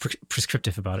 I don't know,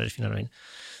 prescriptive about it, if you know what I mean.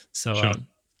 So, sure.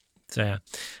 Yeah.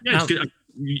 Yeah, it's good.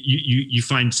 You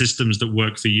find systems that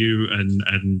work for you, and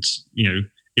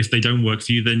if they don't work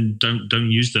for you, then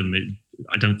don't use them.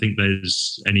 I don't think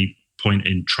there's any point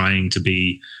in trying to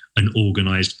be an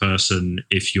organized person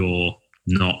if you're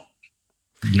not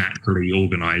naturally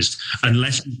organized,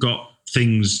 unless you've got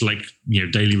things like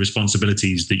daily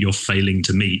responsibilities that you're failing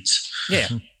to meet. Yeah.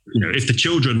 If the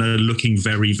children are looking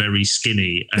very, very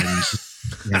skinny and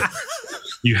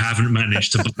you haven't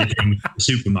managed to buy them at the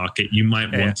supermarket, you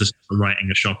might want to start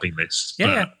writing a shopping list.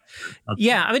 Yeah.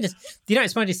 I mean,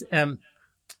 it's funny.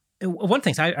 One of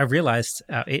the things I realized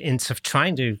in sort of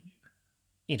trying to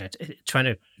kind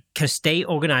of stay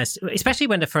organized, especially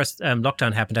when the first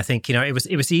lockdown happened. I think it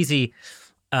was easy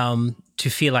to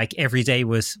feel like every day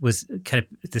was kind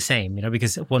of the same,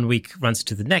 because one week runs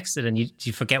to the next, and then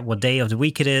you forget what day of the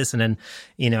week it is, and then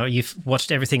you've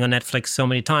watched everything on Netflix so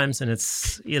many times, and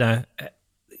it's and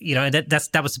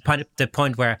that was the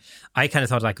point where I kind of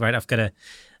thought like, right, I've got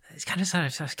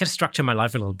to structure my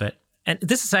life a little bit. And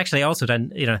this is actually also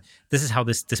then, this is how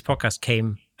this podcast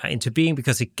came into being,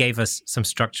 because it gave us some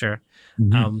structure,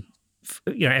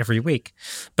 every week.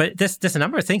 But there's a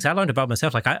number of things I learned about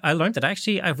myself. Like I learned that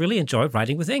actually I really enjoy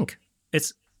writing with ink.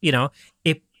 It's,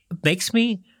 it makes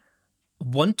me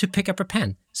want to pick up a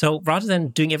pen. So rather than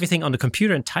doing everything on the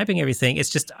computer and typing everything,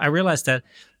 it's just, I realized that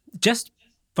just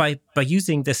by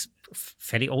using this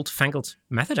fairly old-fangled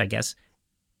method, I guess,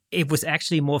 it was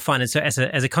actually more fun. And so as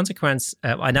a consequence,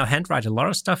 I now handwrite a lot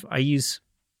of stuff. I use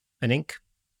an ink,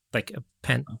 like a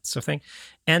pen sort of thing.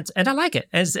 And I like it.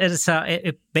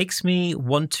 It makes me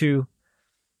want to,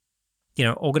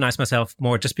 organize myself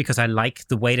more, just because I like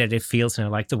the way that it feels, and I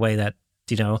like the way that,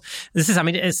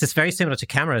 it's just very similar to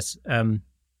cameras.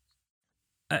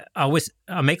 I'll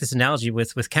make this analogy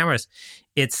with cameras.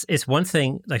 It's one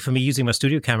thing, like for me using my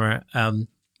studio camera,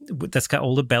 that's got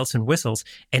all the bells and whistles.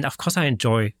 And of course I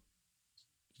enjoy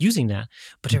using that,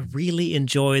 but I really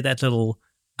enjoy that little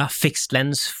fixed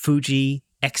lens Fuji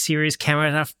X series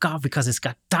camera that I've got, because it's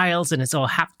got dials and it's all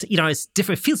it's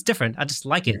different. It feels different. I just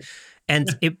like it. And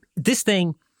this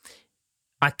thing,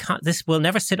 this will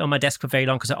never sit on my desk for very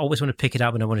long, because I always want to pick it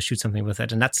up and I want to shoot something with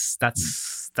it. And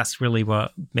that's really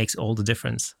what makes all the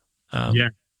difference. Yeah,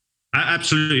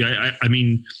 absolutely. I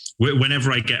mean,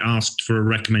 whenever I get asked for a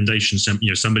recommendation,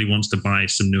 somebody wants to buy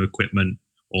some new equipment,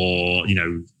 or,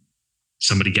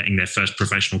 somebody getting their first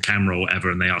professional camera or whatever,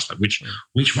 and they ask like, which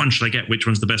one should I get? Which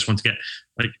one's the best one to get?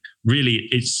 Like, really,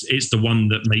 it's the one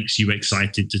that makes you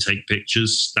excited to take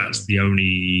pictures. That's the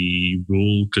only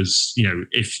rule, because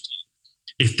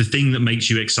if the thing that makes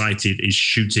you excited is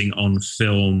shooting on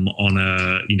film on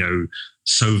a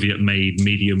Soviet-made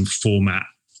medium format,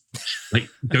 like,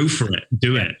 go for it,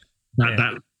 do it.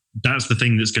 That's the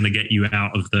thing that's going to get you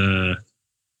out of the.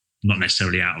 Not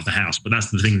necessarily out of the house, but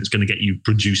that's the thing that's going to get you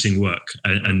producing work,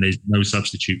 and there's no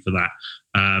substitute for that.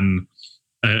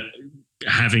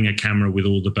 Having a camera with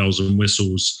all the bells and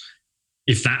whistles,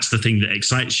 if that's the thing that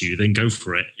excites you, then go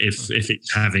for it. If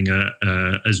it's having a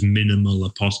as minimal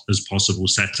as possible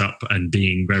setup and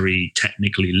being very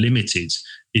technically limited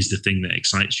is the thing that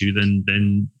excites you,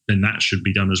 then that should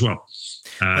be done as well.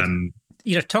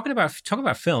 Talking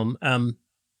about film,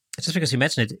 just because you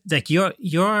mentioned it, like your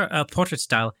portrait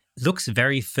style looks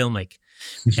very filmic,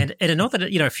 and I know that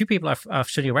a few people I've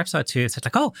shown your website to. It's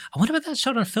like, oh, I wonder if that's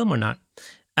shot on film or not.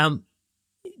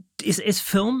 Is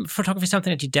film photography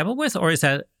something that you dabble with, or is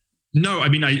that? No, I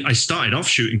mean, I started off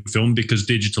shooting film because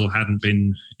digital hadn't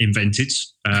been invented.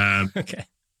 Okay.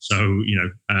 So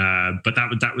but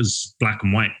that was black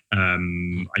and white. I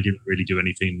didn't really do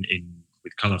anything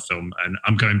with color film, and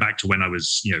I'm going back to when I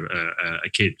was a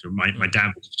kid. My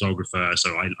dad was a photographer,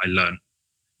 so I learned.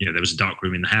 There was a dark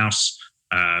room in the house,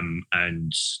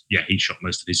 and he shot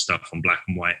most of his stuff on black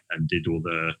and white and did all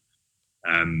the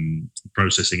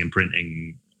processing and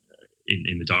printing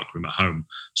in the dark room at home.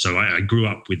 So I grew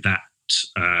up with that,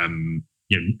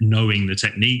 knowing the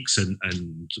techniques and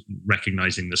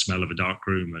recognizing the smell of a dark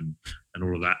room and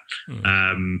all of that.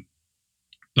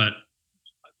 But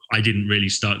I didn't really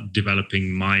start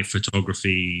developing my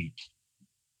photography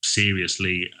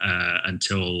seriously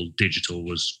until digital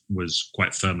was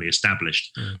quite firmly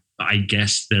established. I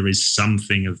guess there is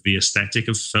something of the aesthetic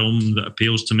of film that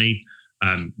appeals to me,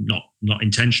 not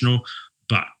intentional,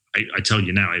 but I tell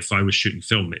you now, if I was shooting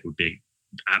film, it would be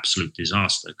an absolute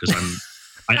disaster, because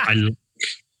I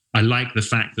like the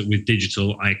fact that with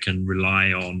digital I can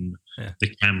rely on the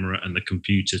camera and the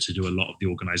computer to do a lot of the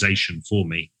organization for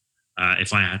me.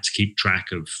 If I had to keep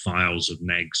track of files of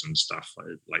negs and stuff,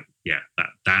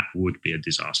 that would be a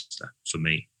disaster for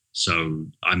me. So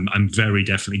I'm very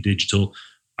definitely digital.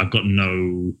 I've got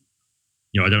no,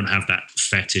 I don't have that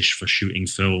fetish for shooting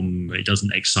film. It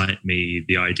doesn't excite me.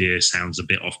 The idea sounds a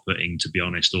bit off-putting, to be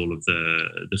honest, all of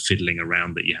the fiddling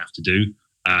around that you have to do.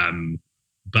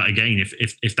 But again,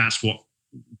 if that's what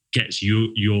gets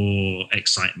your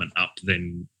excitement up,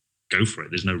 then go for it.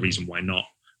 There's no reason why not.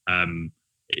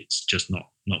 It's just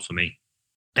not for me.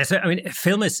 So, I mean,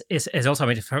 film is also, I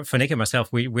mean, for Nick and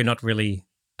myself, we're not really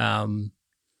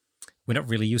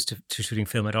used to shooting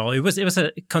film at all. It was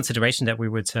a consideration that we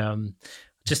would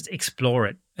just explore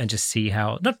it and just see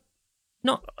how,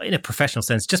 not in a professional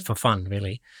sense, just for fun,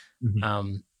 really.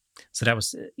 Mm-hmm. So that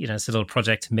was, it's a little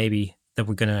project maybe that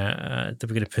we're gonna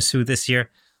pursue this year.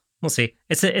 We'll see.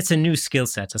 It's a new skill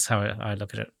set. That's how I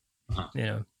look at it.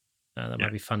 Uh-huh. That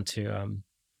might be fun to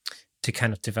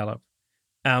kind of develop.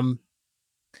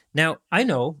 Now, I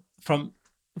know from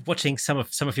watching some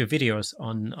of your videos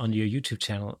on your YouTube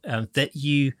channel that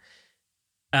you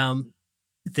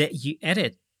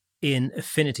edit in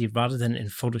Affinity rather than in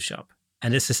Photoshop,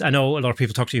 and this is, I know a lot of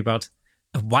people talk to you about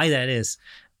why that is.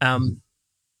 Now,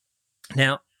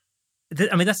 I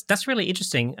mean, that's really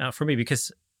interesting for me,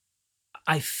 because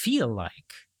I feel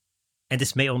like, and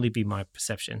this may only be my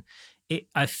perception,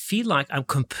 I feel like I'm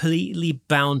completely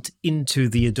bound into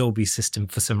the Adobe system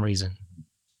for some reason,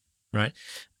 right?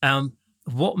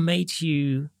 What made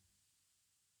you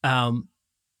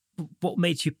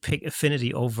pick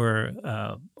Affinity over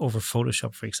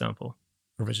Photoshop, for example,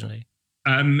 originally?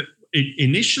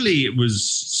 Initially, it was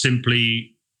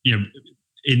simply, in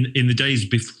the days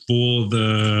before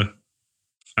the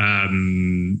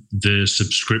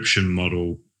subscription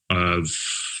model of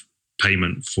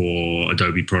payment for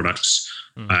Adobe products.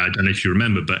 I don't know if you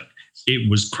remember, but it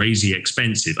was crazy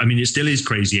expensive. I mean, it still is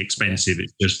crazy expensive. Yeah.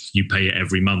 It's just you pay it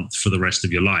every month for the rest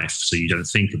of your life, so you don't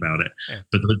think about it. Yeah.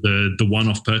 But the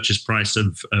one-off purchase price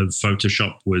of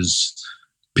Photoshop was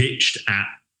pitched at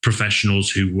professionals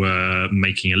who were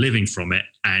making a living from it,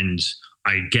 and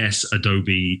I guess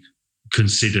Adobe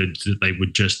considered that they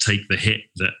would just take the hit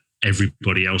that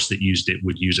everybody else that used it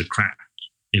would use a cracked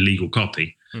illegal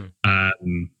copy.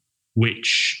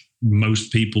 Which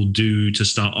most people do to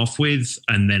start off with.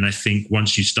 And then I think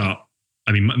once you start,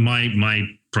 I mean, my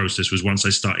process was, once I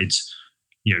started,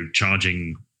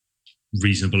 charging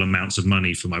reasonable amounts of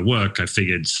money for my work, I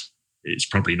figured it's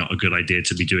probably not a good idea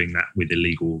to be doing that with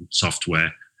illegal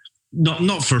software.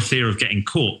 not for fear of getting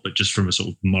caught, but just from a sort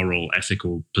of moral,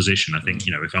 ethical position. I think,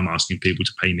 if I'm asking people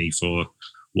to pay me for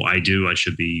what I do, I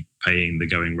should be paying the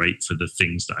going rate for the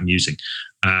things that I'm using.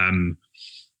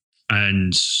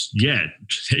 And yeah,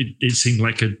 it seemed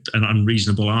like an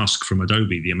unreasonable ask from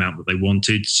Adobe, the amount that they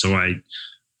wanted. So I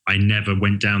never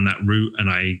went down that route, and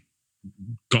I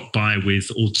got by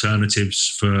with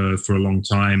alternatives for a long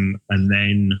time. And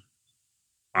then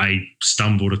I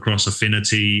stumbled across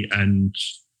Affinity and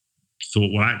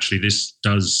thought, well, actually, this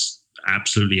does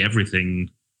absolutely everything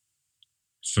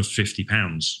for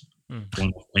 £50,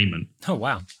 one-off payment. Oh,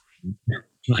 wow.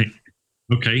 Like,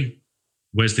 okay,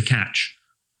 where's the catch?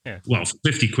 Yeah. Well, for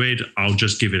 50 quid, I'll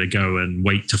just give it a go and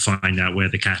wait to find out where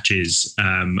the catch is.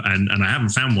 And I haven't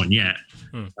found one yet.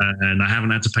 And I haven't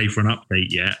had to pay for an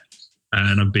update yet.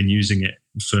 And I've been using it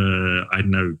for,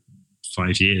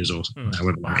 5 years or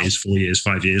however long it is, 4 years,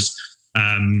 5 years.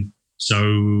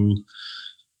 So,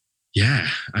 yeah,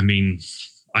 I mean,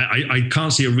 I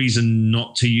can't see a reason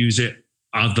not to use it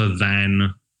other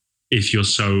than if you're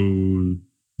so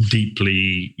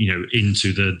deeply,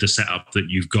 into the setup that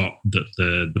you've got, that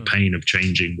the pain of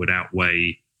changing would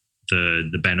outweigh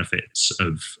the benefits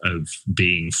of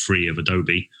being free of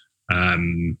Adobe.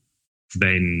 Then,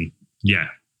 yeah.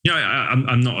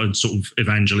 I'm not a sort of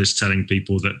evangelist telling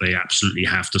people that they absolutely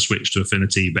have to switch to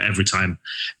Affinity, but every time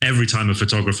a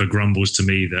photographer grumbles to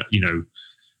me that,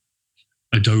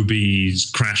 Adobe's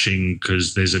crashing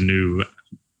because there's a new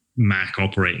Mac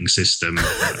operating system,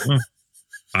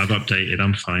 I've updated,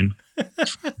 I'm fine.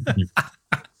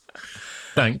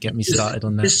 Don't get me started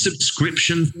on that. This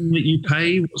subscription thing that you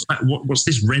pay, what's that? What's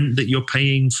this rent that you're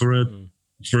paying for a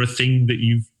thing that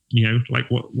you've,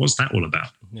 what's that all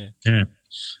about? Yeah.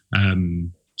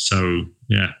 So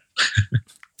yeah.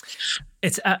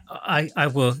 It's I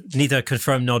will neither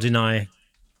confirm nor deny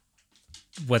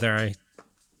whether I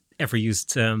ever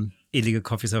used illegal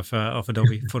copies of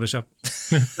Adobe Photoshop.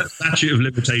 Statute of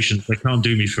limitations. They can't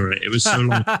do me for it. It was so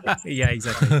long. Yeah,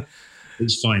 exactly.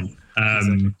 It's fine.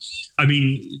 Exactly. I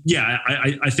mean, yeah,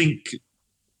 I think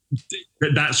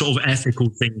that sort of ethical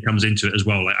thing comes into it as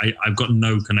well. Like I've got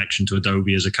no connection to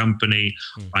Adobe as a company.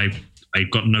 I've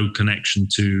got no connection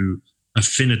to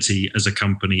Affinity as a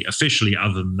company officially,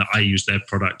 other than that I use their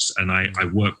products and I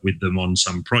work with them on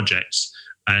some projects.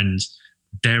 And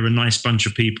they're a nice bunch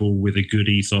of people with a good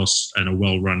ethos and a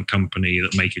well-run company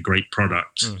that make a great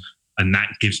product. And that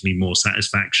gives me more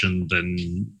satisfaction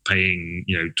than paying,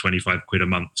 25 quid a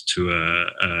month to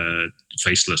a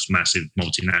faceless, massive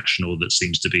multinational that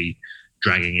seems to be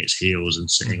dragging its heels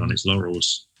and sitting on its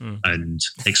laurels and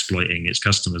exploiting its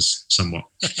customers somewhat.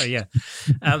 Yeah.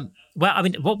 Well, I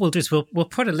mean, what we'll do is we'll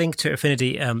put a link to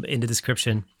Affinity in the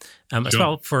description as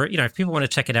well for, if people want to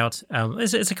check it out.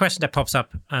 It's a question that pops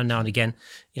up now and again,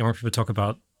 when people talk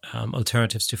about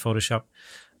alternatives to Photoshop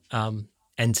and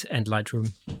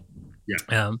Lightroom.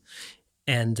 Yeah.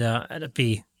 And it'd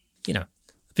be,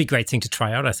 a great thing to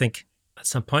try out, I think, at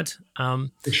some point. For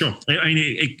sure. I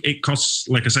mean, it costs,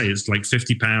 like I say, it's like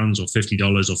 £50 or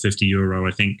 $50 or €50,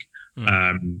 I think.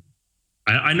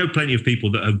 I know plenty of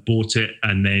people that have bought it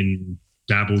and then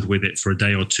dabbled with it for a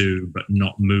day or two, but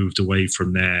not moved away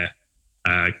from their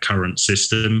current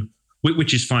system,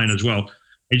 which is fine as well.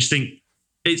 I just think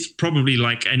it's probably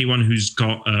like anyone who's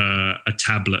got a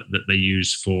tablet that they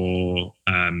use for,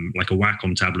 like a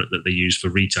Wacom tablet that they use for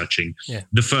retouching. Yeah.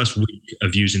 The first week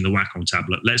of using the Wacom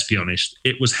tablet, let's be honest,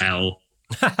 it was hell.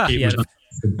 It was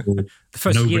uncomfortable.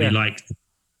 Nobody liked it.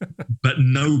 But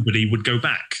nobody would go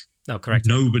back. No, correct.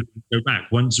 Nobody would go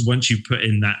back. Once you put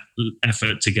in that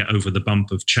effort to get over the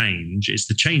bump of change, it's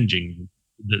the changing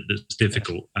that's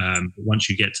difficult. Once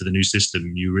you get to the new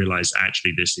system, you realize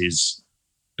actually this is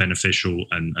beneficial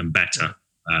and better.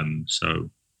 So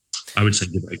I would say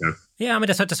give it a go. Yeah, I mean,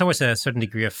 there's always a certain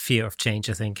degree of fear of change,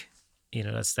 I think,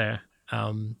 that's there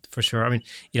for sure. I mean,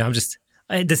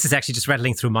 this is actually just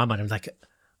rattling through my mind. I'm like,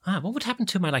 what would happen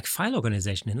to my file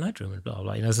organization in Lightroom and blah,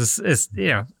 blah,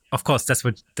 blah. Of course, that's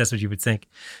what you would think.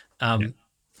 But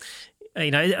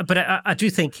I do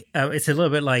think it's a little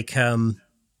bit like,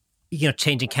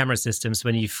 changing camera systems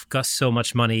when you've got so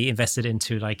much money invested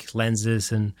into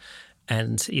lenses and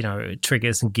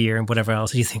triggers and gear and whatever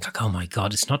else. You think oh my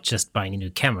God, it's not just buying a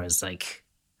new camera. It's like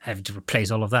having to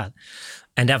replace all of that.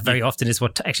 And that very often is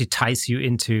what actually ties you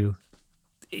into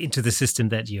the system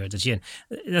that you're in.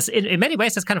 That's, in many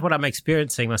ways, that's kind of what I'm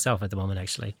experiencing myself at the moment,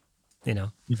 actually.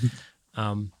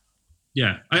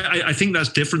 Yeah, I think that's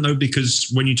different though, because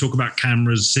when you talk about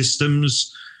cameras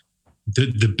systems,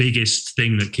 the biggest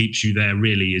thing that keeps you there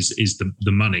really is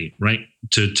the money, right?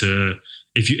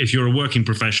 If you're a working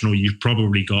professional, you've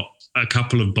probably got a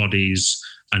couple of bodies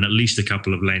and at least a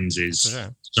couple of lenses.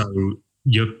 Sure. So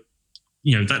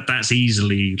that's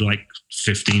easily like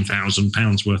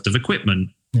 £15,000 worth of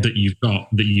equipment that you've got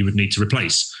that you would need to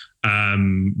replace,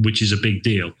 which is a big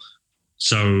deal.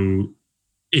 So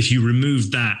if you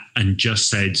remove that and just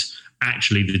said,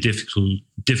 actually, the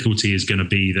difficulty is going to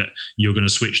be that you're going to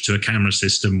switch to a camera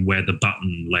system where the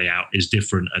button layout is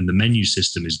different and the menu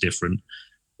system is different,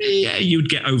 you'd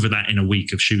get over that in a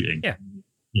week of shooting. Yeah.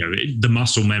 The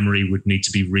muscle memory would need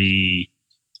to be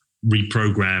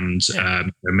reprogrammed. Yeah.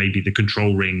 Maybe the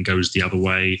control ring goes the other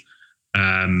way.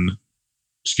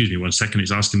 Excuse me 1 second.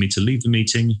 It's asking me to leave the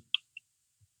meeting.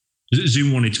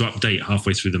 Zoom wanted to update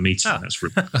halfway through the meeting. That's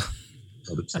really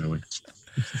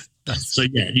so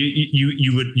yeah,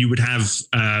 you would have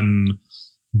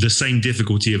the same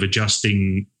difficulty of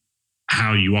adjusting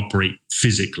how you operate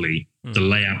physically, the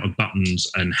layout of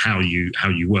buttons and how you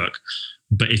work.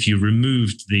 But if you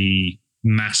removed the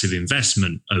massive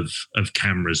investment of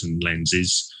cameras and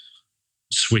lenses,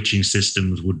 switching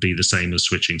systems would be the same as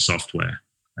switching software.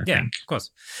 I think. Of course.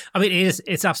 I mean,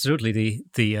 it's absolutely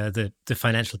the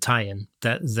financial tie-in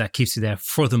that keeps you there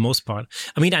for the most part.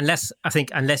 I mean, unless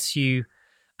your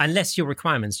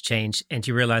requirements change and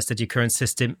you realize that your current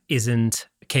system isn't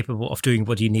capable of doing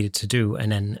what you need it to do,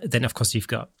 and then of course you've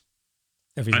got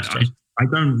everything. I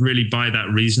don't really buy that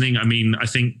reasoning. I mean, I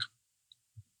think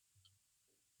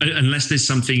unless there's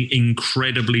something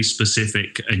incredibly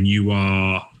specific and you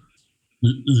are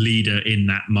leader in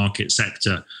that market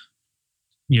sector,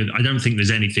 I don't think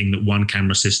there's anything that one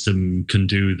camera system can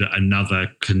do that another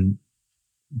can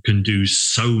do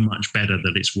so much better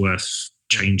that it's worth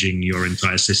changing your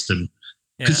entire system.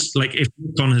 Because if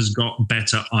Nikon has got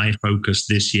better eye focus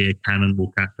this year, Canon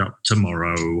will catch up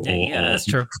tomorrow. That's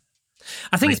true.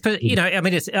 I think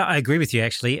I agree with you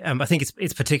actually. I think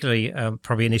it's particularly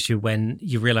probably an issue when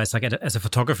you realize, like as a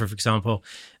photographer, for example,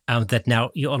 that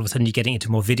now you all of a sudden you're getting into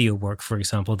more video work, for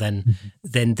example. Then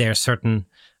there are certain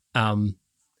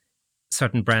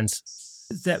brands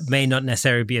that may not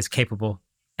necessarily be as capable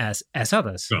as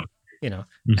others. Sure.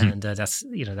 And that's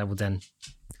that would then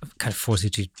kind of force you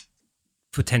to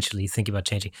potentially think about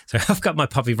changing. So I've got my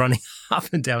puppy running up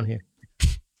and down here.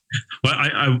 Well,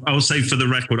 I will say for the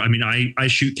record, I mean, I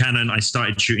shoot Canon. I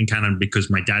started shooting Canon because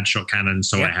my dad shot Canon.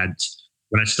 So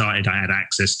when I started, I had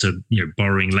access to,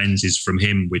 borrowing lenses from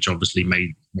him, which obviously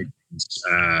made things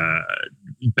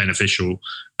beneficial.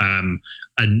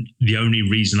 And the only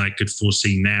reason I could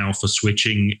foresee now for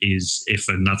switching is if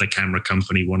another camera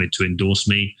company wanted to endorse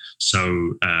me.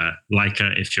 So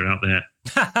Leica, if you're out there,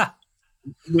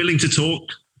 willing to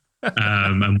talk,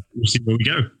 and we'll see where we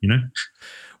go,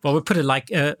 Well, we'll put a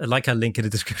Leica link in the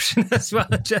description as well,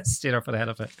 just for the hell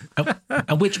of it.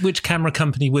 And which camera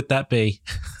company would that be?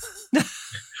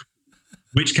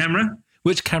 Which camera?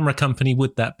 Which camera company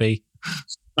would that be?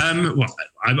 Well,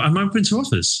 I'm open to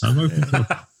offers. Hi,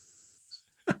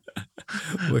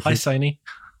 Sony.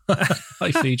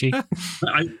 Hi, Fuji.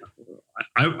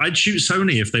 I'd shoot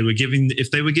Sony if they were giving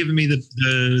me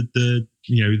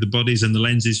the bodies and the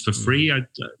lenses for free.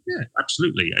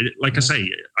 Absolutely. I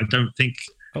say, I don't think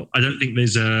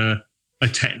there's a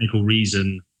technical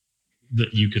reason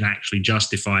that you can actually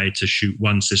justify to shoot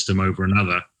one system over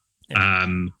another. Yeah.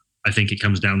 I think it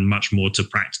comes down much more to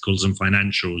practicals and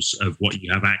financials of what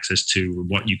you have access to,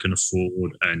 what you can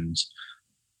afford, and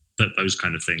those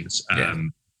kind of things.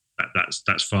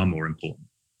 That's far more important.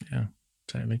 Yeah,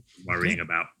 totally. Worrying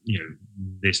about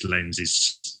this lens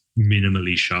is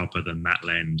minimally sharper than that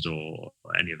lens or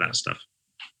any of that stuff.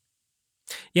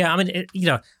 Yeah, I mean,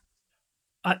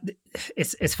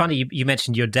 it's funny you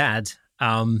mentioned your dad,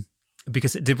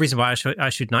 because the reason why I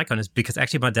shoot Nikon is because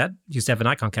actually my dad used to have a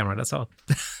Nikon camera. That's all.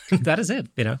 That is it.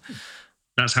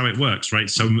 That's how it works, right?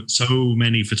 So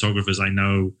many photographers I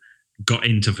know got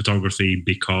into photography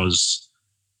because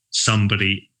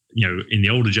somebody in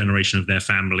the older generation of their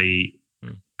family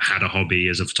had a hobby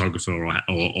as a photographer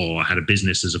or had a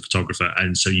business as a photographer,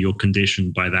 and so you're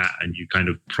conditioned by that, and you kind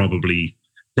of probably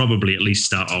at least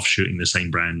start off shooting the same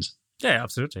brand. Yeah,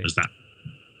 absolutely. As that.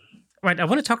 Right. I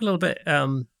want to talk a little bit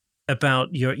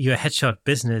about your headshot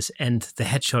business and the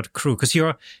headshot crew, because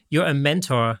you're a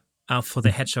mentor for the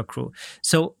headshot crew.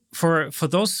 So for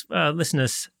those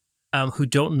listeners who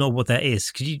don't know what that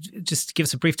is, could you just give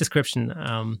us a brief description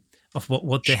of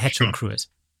what the headshot crew is?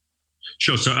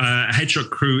 Sure. So Headshot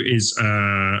Crew is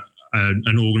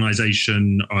an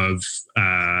organization of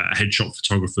headshot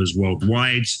photographers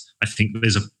worldwide. I think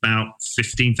there's about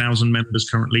 15,000 members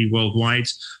currently worldwide.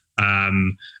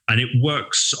 And it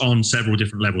works on several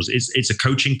different levels. It's a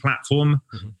coaching platform.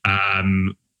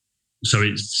 so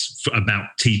it's about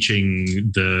teaching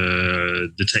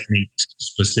the techniques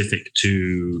specific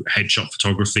to headshot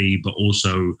photography, but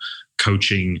also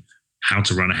coaching how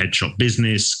to run a headshot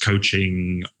business,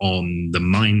 coaching on the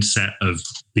mindset of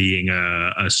being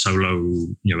a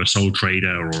sole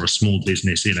trader or a small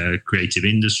business in a creative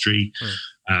industry,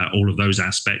 all of those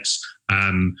aspects.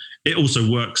 It also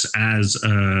works as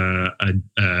a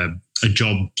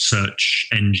job search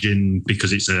engine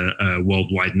because it's a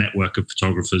worldwide network of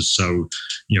photographers. So,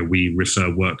 we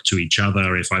refer work to each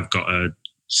other. If I've got a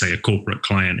corporate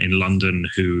client in London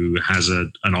who has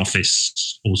an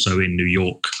office also in New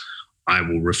York, I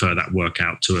will refer that work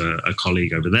out to a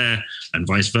colleague over there, and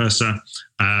vice versa.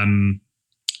 And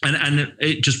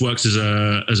it just works as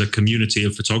a community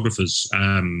of photographers,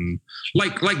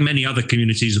 like many other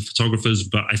communities of photographers.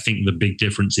 But I think the big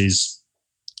difference is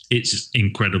it's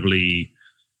incredibly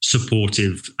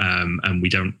supportive, and we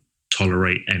don't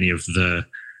tolerate any of the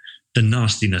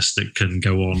nastiness that can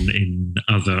go on in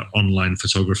other online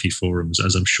photography forums,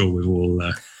 as I'm sure we've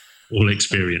all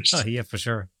experienced. Oh yeah, for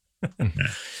sure. Yeah.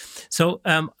 So,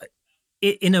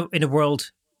 in a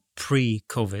world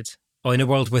pre-COVID, or in a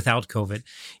world without COVID,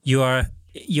 you're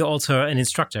also an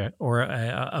instructor or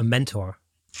a mentor.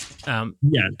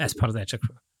 As part of the Headshot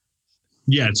Crew.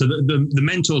 Yeah. So the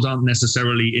mentors aren't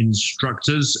necessarily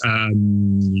instructors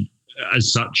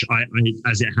as such.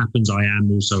 As it happens, I am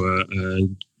also a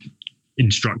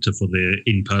instructor for the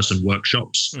in-person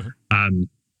workshops. Mm-hmm.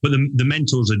 But the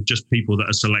mentors are just people that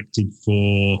are selected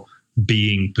for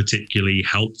being particularly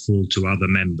helpful to other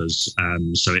members.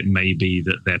 So it may be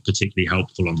that they're particularly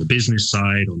helpful on the business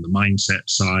side, on the mindset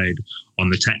side, on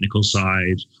the technical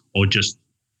side, or just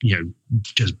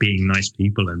being nice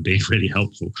people and being really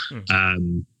helpful.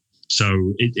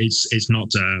 So it's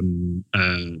not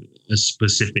a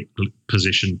specific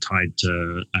position tied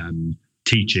to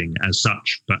teaching as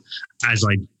such, but as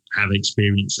I have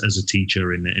experience as a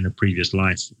teacher in a previous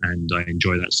life, and I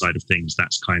enjoy that side of things,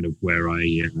 that's kind of where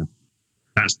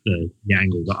that's the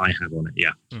angle that I have on it.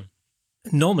 Yeah.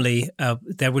 Normally,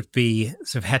 there would be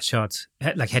sort of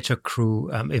Headshot Crew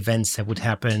events that would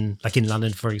happen, like in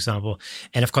London, for example.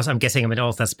 And of course, I'm guessing, all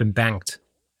of that's been banked,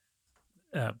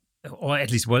 or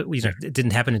at least it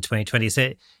didn't happen in 2020. Is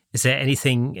there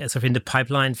anything sort of in the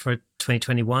pipeline for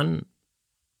 2021?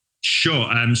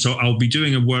 Sure. So I'll be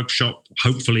doing a workshop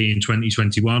hopefully in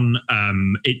 2021.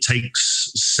 It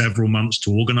takes several months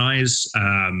to organize.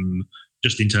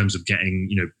 Just in terms of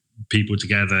getting, people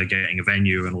together, getting a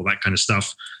venue and all that kind of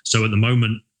stuff. So at the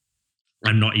moment,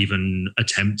 I'm not even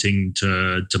attempting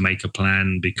to make a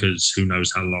plan, because who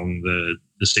knows how long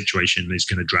the situation is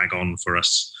going to drag on for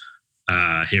us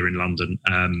here in London.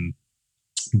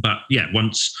 But yeah,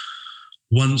 once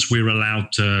we're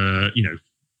allowed to,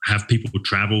 have people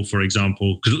travel, for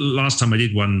example, because last time I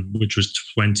did one, which was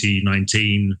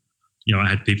 2019, I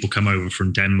had people come over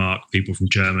from Denmark, people from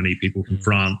Germany, people from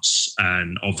France,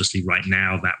 and obviously right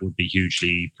now that would be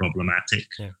hugely problematic.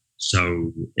 Yeah.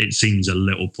 So it seems a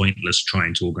little pointless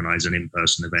trying to organize an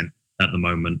in-person event at the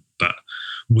moment, but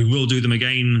we will do them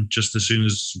again just as soon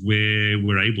as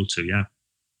we're able to. Yeah.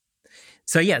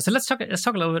 So let's talk a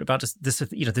little bit about this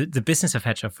the business of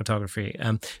headshot photography,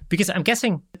 because I'm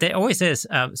guessing there always is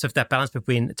sort of that balance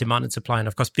between demand and supply, and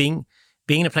of course being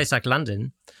in a place like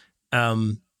London.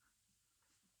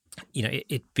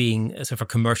 It being a sort of a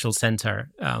commercial center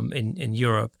in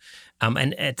Europe,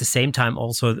 and at the same time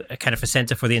also a kind of a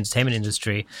center for the entertainment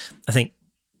industry. I think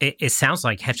it sounds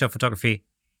like headshot photography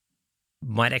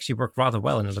might actually work rather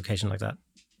well in a location like that.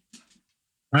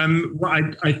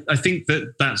 Well, I think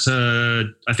that's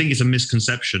I think it's a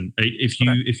misconception. If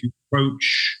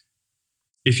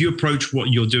you approach what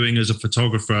you're doing as a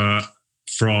photographer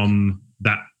from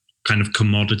that kind of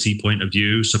commodity point of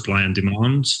view, supply and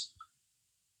demand.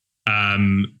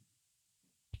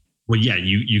 Well, yeah,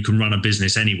 you can run a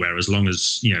business anywhere as long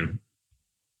as,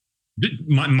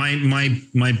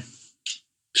 my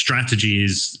strategy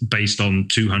is based on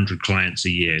 200 clients a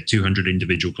year, 200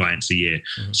 individual clients a year.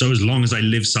 Mm-hmm. So as long as I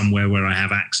live somewhere where I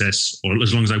have access, or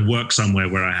as long as I work somewhere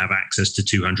where I have access to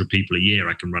 200 people a year,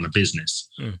 I can run a business.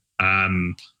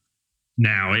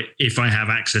 Now, if I have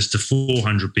access to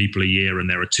 400 people a year and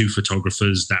there are 2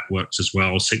 photographers, that works as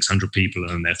well. 600 people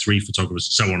and there are 3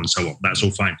 photographers, so on and so on. That's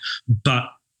all fine. But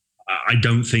I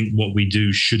don't think what we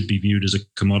do should be viewed as a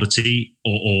commodity,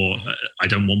 or I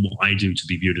don't want what I do to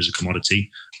be viewed as a commodity,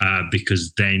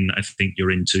 because then I think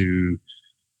you're into,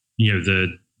 the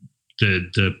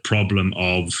the problem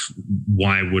of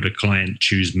why would a client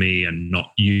choose me and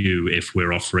not you if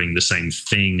we're offering the same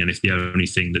thing, and if the only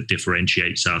thing that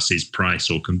differentiates us is price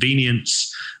or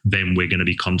convenience, then we're going to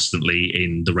be constantly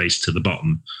in the race to the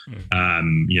bottom.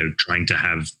 Trying to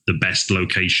have the best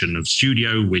location of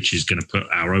studio, which is going to put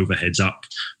our overheads up,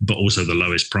 but also the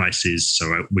lowest prices.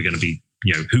 So we're going to be,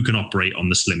 who can operate on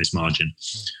the slimmest margin,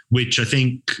 which I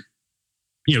think,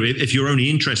 if your only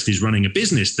interest is running a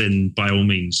business, then by all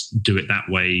means do it that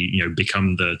way.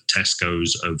 Become the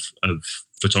Tesco's of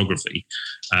photography.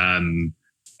 I'm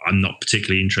not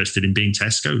particularly interested in being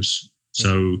Tesco's,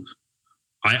 so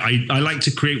I like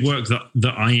to create work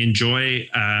that I enjoy,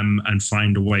 and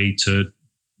find a way to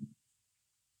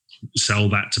sell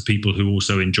that to people who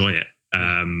also enjoy it.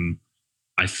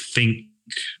 I think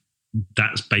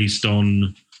that's based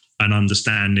on an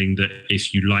understanding that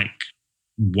if you like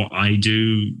what I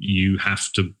do, you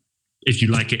have to, if you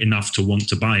like it enough to want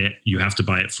to buy it, you have to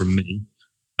buy it from me.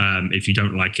 If you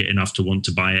don't like it enough to want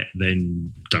to buy it,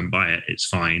 then don't buy it. It's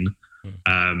fine.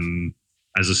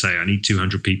 As I say, I need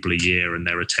 200 people a year, and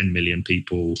there are 10 million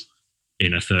people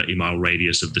in a 30-mile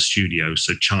radius of the studio.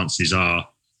 So chances are,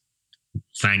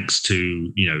 thanks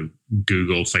to,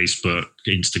 Google, Facebook,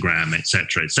 Instagram, et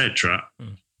cetera,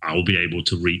 I'll be able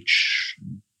to reach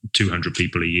 200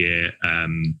 people a year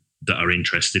that are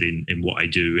interested in what I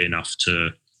do enough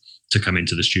to come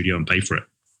into the studio and pay for it.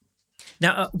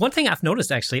 Now, one thing I've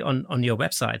noticed actually on your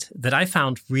website that I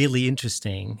found really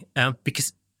interesting,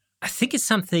 because I think it's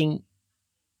something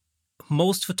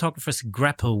most photographers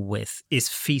grapple with, is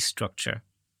fee structure.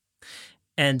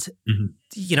 And,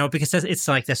 because it's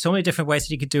like there's so many different ways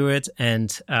that you could do it.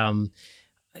 And,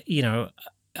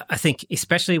 I think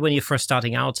especially when you're first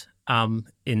starting out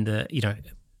in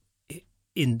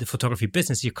the photography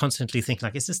business, you're constantly thinking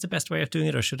like, is this the best way of doing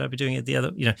it? Or should I be doing it the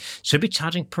other, should I be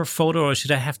charging per photo, or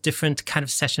should I have different kind of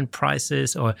session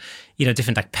prices, or,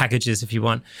 different like packages if you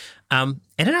want. And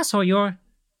then I saw your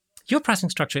pricing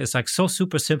structure is like so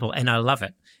super simple, and I love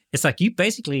it. It's like you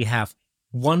basically have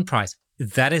one price.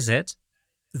 That is it.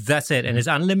 That's it. And it's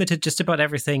unlimited, just about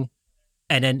everything.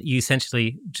 And then you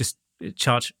essentially just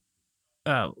charge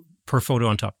per photo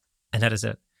on top. And that is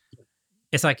it.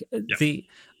 It's like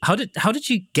how did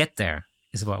you get there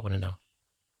is what I want to know.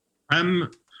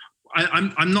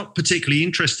 I'm not particularly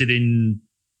interested in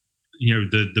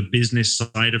the business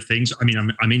side of things. I mean,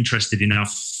 I'm interested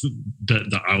enough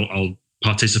that I'll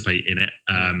participate in it,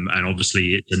 and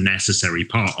obviously it's a necessary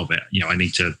part of it. I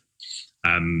need to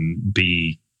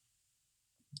be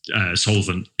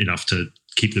solvent enough to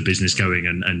keep the business going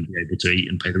and be able to eat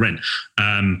and pay the rent.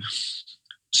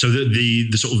 So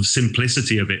the sort of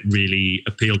simplicity of it really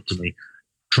appealed to me,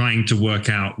 trying to work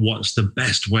out what's the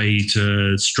best way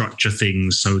to structure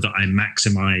things so that I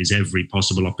maximize every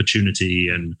possible opportunity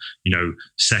and,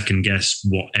 second guess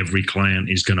what every client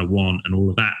is going to want. And all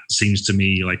of that seems to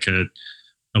me like a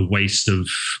waste of,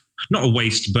 not a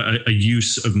waste, but a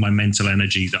use of my mental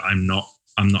energy that I'm not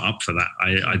up for that.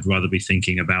 I'd rather be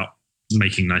thinking about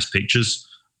making nice pictures.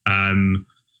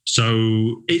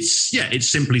 So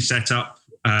it's simply set up.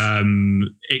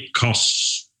 It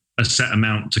costs a set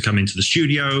amount to come into the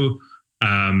studio.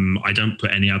 I don't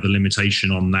put any other limitation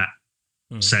on that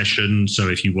session. So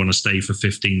if you want to stay for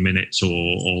 15 minutes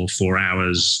or 4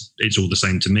 hours, it's all the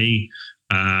same to me.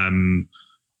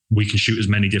 We can shoot as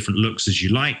many different looks as you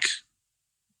like.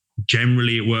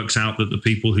 Generally, it works out that the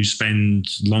people who spend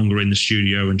longer in the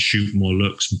studio and shoot more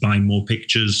looks buy more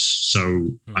pictures. So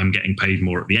I'm getting paid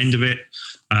more at the end of it.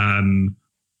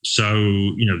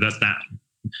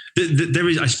 There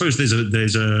is, I suppose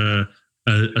there's a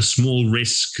small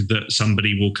risk that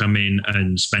somebody will come in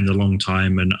and spend a long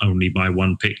time and only buy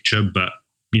one picture, but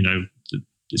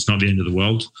it's not the end of the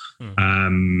world.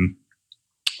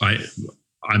 I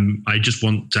just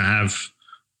want to have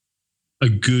a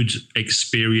good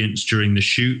experience during the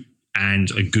shoot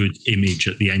and a good image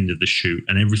at the end of the shoot,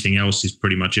 and everything else is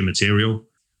pretty much immaterial.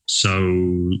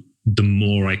 So the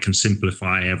more I can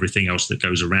simplify everything else that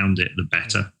goes around it, the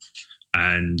better.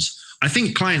 And I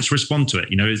think clients respond to it.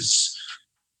 It's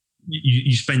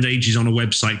you spend ages on a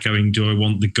website going, do I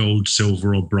want the gold,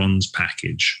 silver, or bronze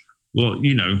package? Well,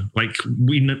 we know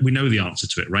the answer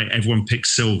to it, right? Everyone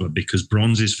picks silver because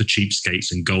bronze is for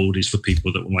cheapskates and gold is for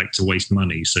people that like to waste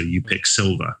money. So you pick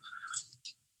silver,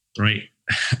 right?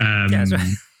 That's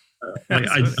right.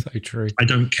 That's so true. I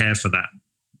don't care for that.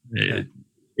 Okay.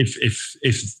 If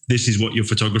this is what your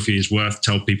photography is worth,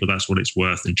 tell people that's what it's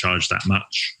worth and charge that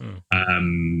much.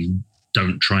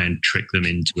 Don't try and trick them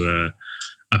into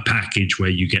a package where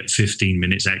you get 15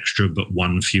 minutes extra but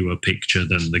one fewer picture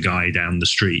than the guy down the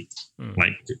street.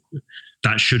 Like,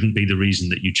 that shouldn't be the reason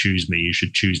that you choose me. You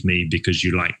should choose me because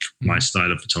you like my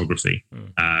style of photography.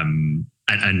 And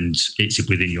it's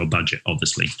within your budget,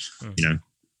 obviously. You know,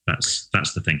 that's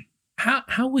the thing.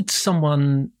 How would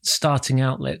someone starting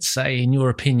out, let's say, in your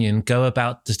opinion, go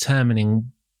about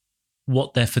determining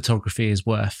what their photography is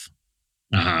worth?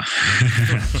 So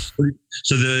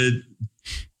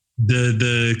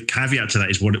the caveat to that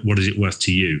is what is it worth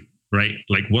to you, right?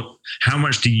 Like how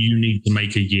much do you need to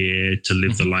make a year to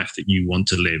live the life that you want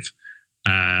to live?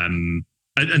 And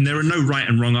there are no right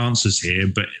and wrong answers here,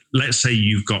 but let's say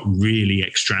you've got really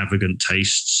extravagant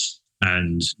tastes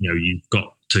and, you know, you've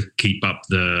got to keep up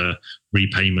the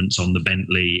repayments on the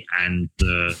Bentley and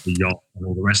the yacht and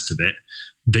all the rest of it,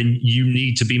 then you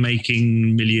need to be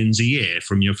making millions a year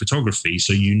from your photography.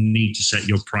 So you need to set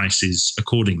your prices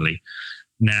accordingly.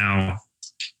 Now,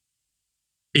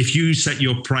 if you set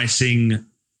your pricing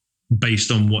based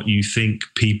on what you think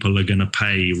people are going to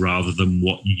pay rather than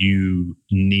what you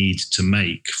need to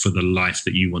make for the life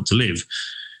that you want to live,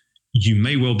 you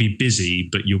may well be busy,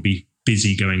 but you'll be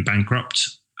busy going bankrupt,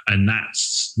 and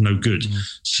that's no good.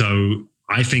 So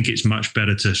I think it's much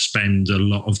better to spend a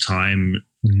lot of time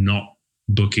not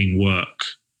booking work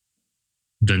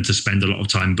than to spend a lot of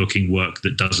time booking work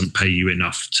that doesn't pay you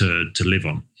enough to live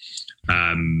on.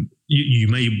 You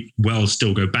may well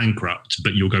still go bankrupt,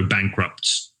 but you'll go bankrupt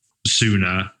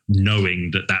sooner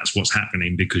knowing that that's what's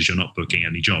happening because you're not booking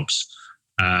any jobs.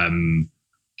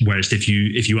 Whereas if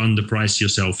you underprice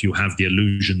yourself, you'll have the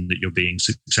illusion that you're being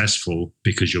successful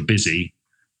because you're busy,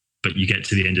 but you get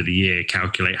to the end of the year,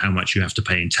 calculate how much you have to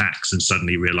pay in tax and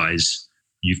suddenly realize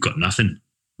you've got nothing.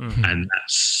 And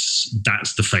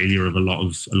that's the failure of a lot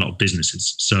of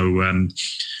businesses. So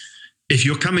if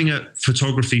you're coming at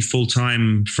photography full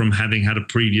time from having had a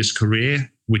previous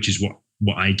career, which is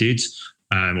what I did,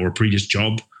 or a previous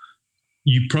job,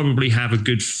 you probably have a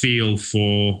good feel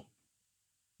for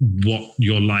what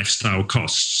your lifestyle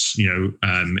costs. You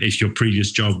know, if your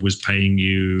previous job was paying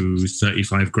you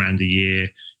 35 grand a year,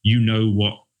 you know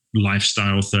what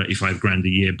lifestyle 35 grand a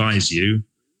year buys you.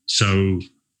 So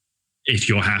if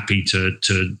you're happy to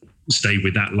stay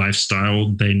with that lifestyle,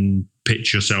 then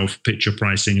pitch your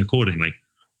pricing accordingly.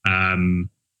 And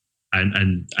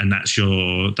that's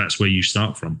where you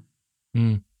start from.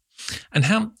 And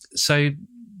so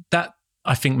that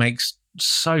I think makes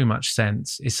so much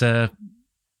sense. It's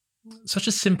such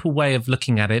a simple way of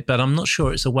looking at it, but I'm not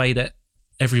sure it's a way that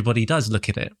everybody does look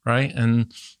at it, right?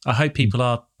 And I hope people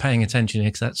are paying attention here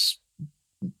because that's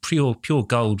pure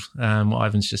gold, what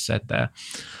Ivan's just said there.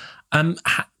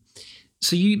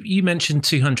 So you mentioned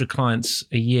 200 clients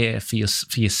a year for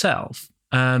yourself,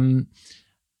 and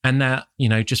that, you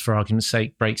know, just for argument's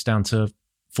sake, breaks down to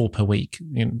 4 per week.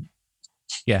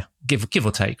 Yeah, give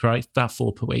or take, right? About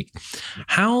 4 per week.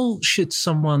 How should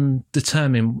someone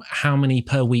determine how many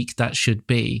per week that should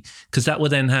be? Because that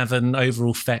would then have an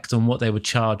overall effect on what they would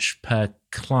charge per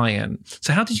client.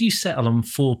 So how did you settle on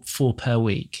four per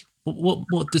week?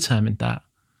 What determined that?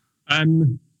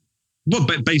 Well,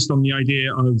 based on the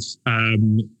idea of,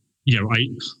 you know,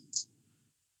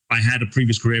 I had a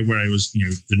previous career where I was, you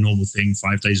know, the normal thing,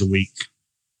 5 days a week,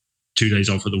 2 days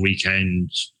off at the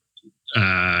weekend,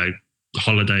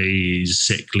 holidays,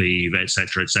 sick leave,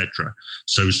 etc., etc.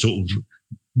 So sort of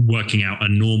working out a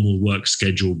normal work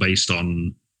schedule based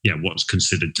on what's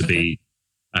considered to be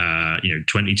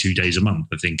 22 days a month,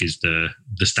 I think is the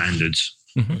standard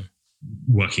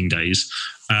working days.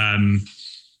 And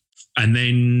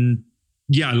then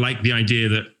I like the idea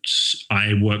that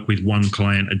I work with one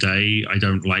client a day. I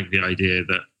don't like the idea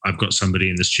that I've got somebody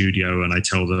in the studio and I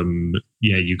tell them,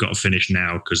 you've got to finish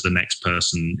now because the next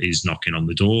person is knocking on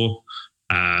the door.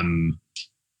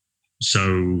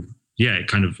 So it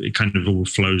kind of all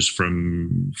flows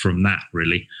from that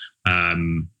really.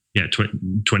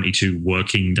 22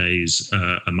 working days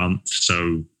a month.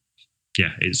 So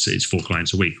it's 4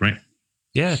 clients a week, right?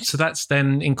 Yeah. So that's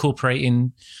then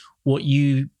incorporating what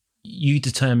you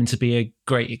determine to be a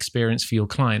great experience for your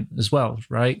client as well,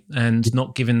 right? And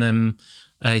not giving them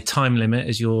a time limit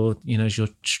as your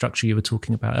structure you were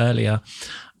talking about earlier.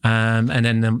 And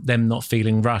then them not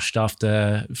feeling rushed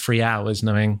after 3 hours,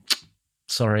 knowing,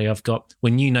 sorry,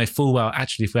 when you know full well,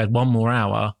 actually, if we had 1 more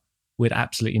hour, we'd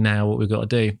absolutely nail what we've got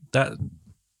to do. That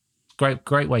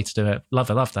great way to do it. Love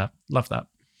that.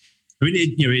 I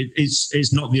mean,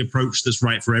 it's not the approach that's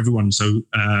right for everyone. So,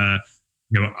 I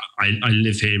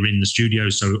live here in the studio,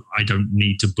 so I don't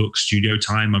need to book studio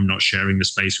time. I'm not sharing the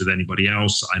space with anybody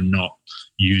else. I'm not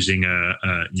using a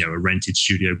rented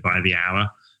studio by the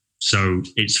hour. So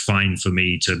it's fine for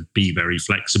me to be very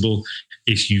flexible.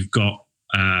 If you've got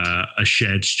a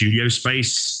shared studio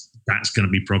space, that's going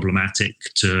to be problematic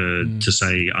to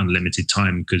say unlimited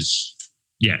time, because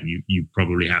you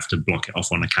probably have to block it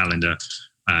off on a calendar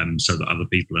so that other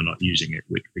people are not using it,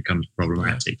 which becomes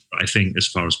problematic. But I think as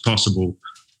far as possible,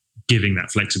 giving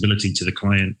that flexibility to the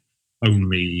client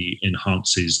only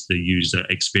enhances the user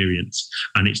experience.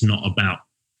 And it's not about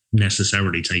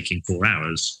necessarily taking 4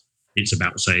 hours. It's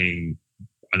about saying,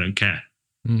 I don't care.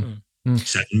 7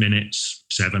 minutes,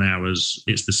 7 hours,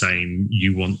 it's the same.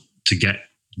 You want to get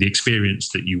the experience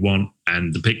that you want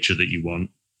and the picture that you want,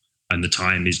 and the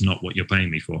time is not what you're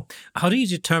paying me for. How do you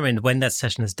determine when that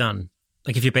session is done?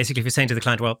 Like if you're saying to the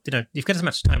client, well, you've got as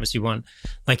much time as you want.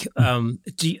 Like,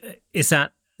 is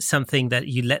that something that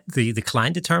you let the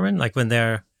client determine? Like when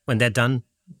they're done,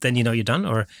 then you're done,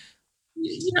 or?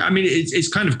 Yeah, I mean, it's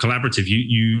kind of collaborative.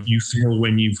 You feel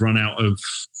when you've run out of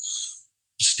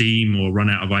steam or run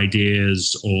out of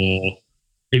ideas, or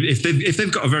if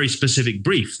they've got a very specific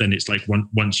brief, then it's like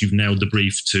once you've nailed the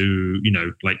brief to,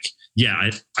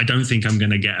 I don't think I'm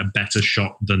going to get a better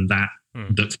shot than that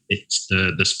that fits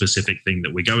the specific thing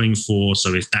that we're going for.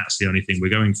 So if that's the only thing we're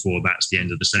going for, that's the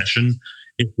end of the session.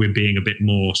 If we're being a bit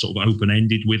more sort of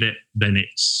open-ended with it, then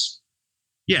it's,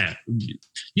 you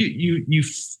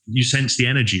sense the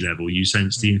energy level, you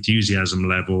sense the enthusiasm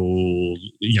level,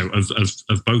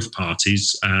 of both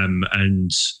parties,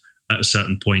 and at a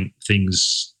certain point,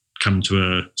 things come to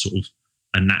a sort of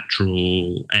a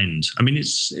natural end. I mean,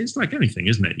 it's like anything,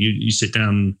 isn't it? You sit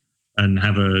down and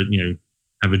have a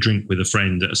drink with a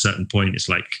friend. At a certain point, it's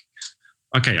like,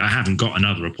 okay, I haven't got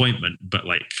another appointment, but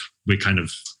like we're kind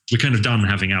of done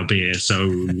having our beer, so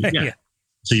yeah.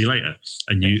 See you later,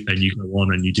 and you go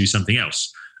on and you do something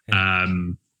else.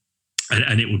 And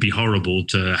it would be horrible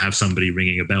to have somebody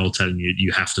ringing a bell telling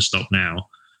you have to stop now.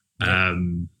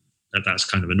 That's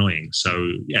kind of annoying.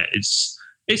 So yeah, it's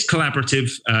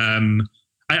collaborative.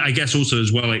 I guess also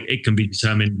as well, it can be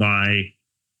determined by,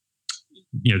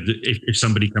 if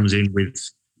somebody comes in with,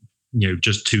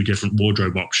 just 2 different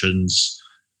wardrobe options,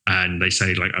 and they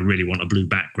say, like, I really want a blue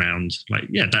background, like,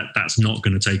 that's not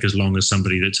going to take as long as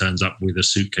somebody that turns up with a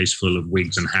suitcase full of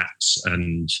wigs and hats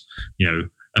and,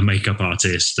 a makeup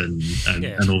artist and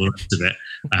all the rest of it.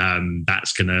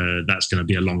 That's gonna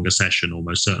be a longer session,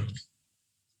 almost certainly.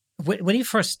 When you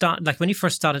first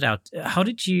started out, how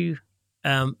did you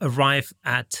arrive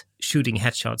at shooting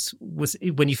headshots? Was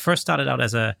when you first started out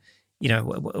as a,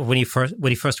 when you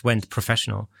first went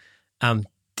professional,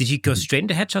 did you go straight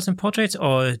into headshots and portraits,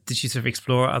 or did you sort of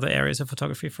explore other areas of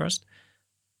photography first?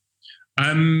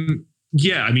 I mean,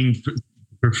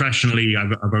 professionally,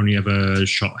 I've only ever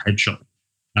shot headshot.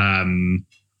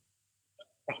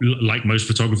 Like most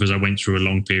photographers, I went through a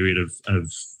long period of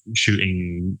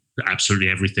shooting absolutely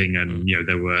everything, and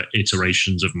there were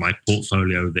iterations of my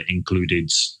portfolio that included,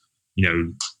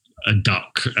 a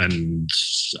duck and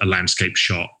a landscape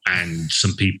shot and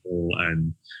some people,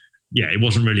 and it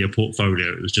wasn't really a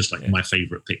portfolio. It was just like my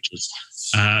favorite pictures.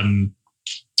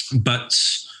 But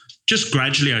just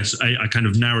gradually, I kind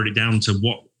of narrowed it down to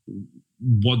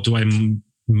what do I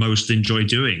most enjoy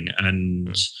doing,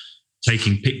 and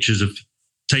taking pictures of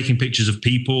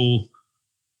people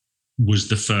was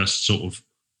the first sort of,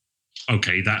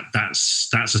 okay, that's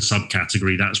a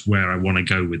subcategory. That's where I want to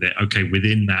go with it. Okay,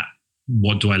 within that,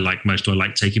 what do I like most? Do I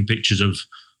like taking pictures of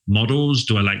models?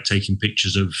 Do I like taking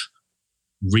pictures of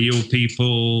real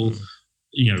people?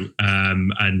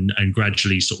 And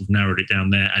gradually sort of narrowed it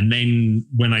down there. And then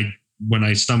when I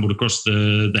stumbled across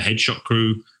the headshot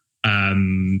crew, I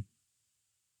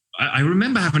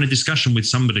remember having a discussion with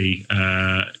somebody,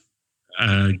 a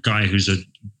guy who's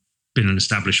been an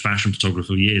established fashion photographer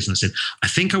for years, and I said, I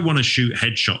think I want to shoot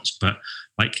headshots, but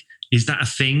like, is that a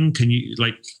thing? Can you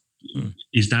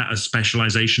is that a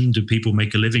specialization? Do people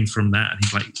make a living from that? And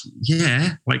he's like,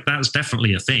 yeah, like that's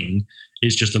definitely a thing.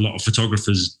 It's just a lot of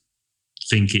photographers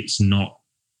think it's not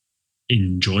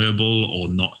enjoyable or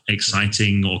not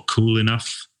exciting or cool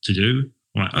enough to do.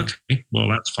 I'm like, okay, well,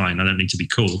 that's fine. I don't need to be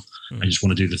cool. I just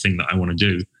want to do the thing that I want to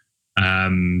do.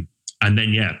 And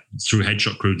then, through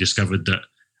Headshot Crew, discovered that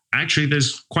actually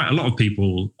there's quite a lot of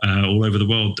people all over the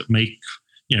world that make,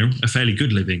 a fairly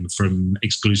good living from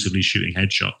exclusively shooting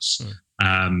headshots.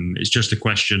 It's just a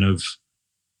question of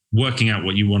working out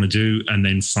what you want to do and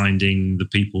then finding the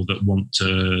people that want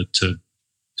to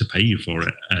pay you for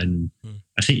it. And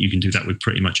I think you can do that with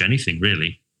pretty much anything,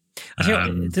 really. I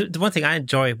think the one thing I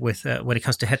enjoy with when it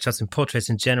comes to headshots and portraits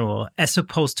in general, as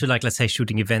opposed to like, let's say,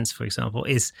 shooting events, for example,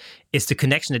 is the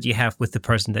connection that you have with the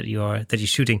person that you're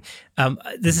shooting.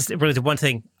 This is really the one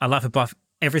thing I love above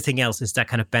everything else, is that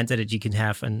kind of banter that you can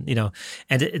have, and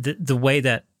and the way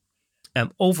that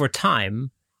over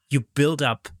time you build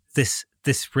up this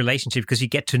this relationship because you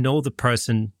get to know the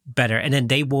person better, and then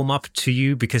they warm up to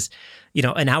you because, you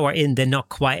know, an hour in, they're not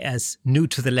quite as new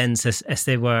to the lens as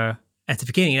they were at the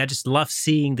beginning. And I just love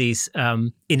seeing these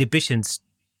inhibitions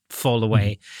fall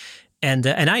away. And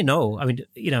I know, I mean,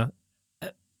 you know,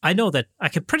 I know that I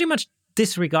can pretty much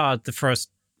disregard the first,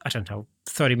 I don't know,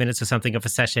 30 minutes or something of a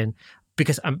session,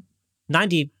 because I'm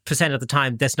 90% of the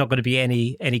time there's not going to be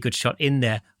any good shot in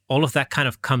there. All of that kind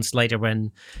of comes later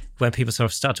when people sort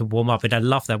of start to warm up, and I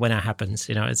love that when that happens.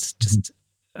 You know, it's just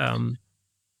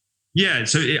yeah.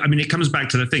 So I mean, it comes back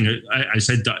to the thing I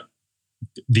said, that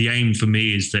the aim for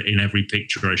me is that in every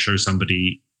picture I show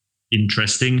somebody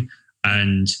interesting,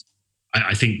 and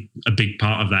I think a big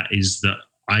part of that is that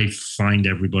I find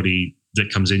everybody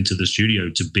that comes into the studio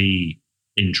to be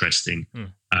interesting.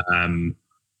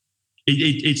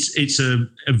 It's a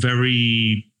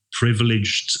very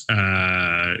privileged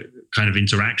kind of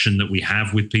interaction that we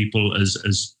have with people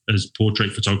as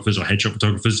portrait photographers or headshot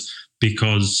photographers,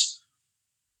 because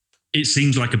it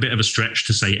seems like a bit of a stretch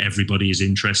to say everybody is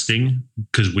interesting,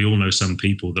 because we all know some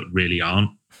people that really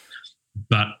aren't.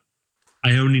 But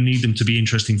I only need them to be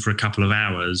interesting for a couple of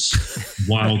hours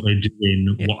while they're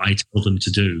doing what I tell them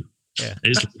to do. Yeah.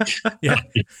 It's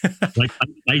like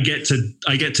I get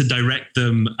to direct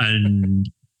them and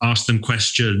ask them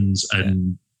questions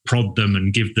and prod them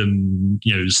and give them,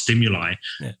 you know, stimuli.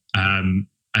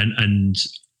 And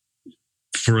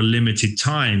for a limited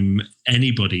time,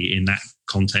 anybody in that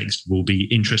context will be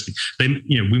interesting. Then,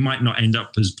 you know, we might not end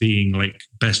up as being like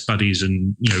best buddies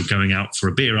and, you know, going out for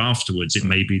a beer afterwards. It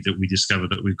may be that we discover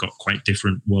that we've got quite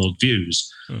different worldviews,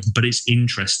 but it's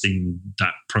interesting,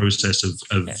 that process of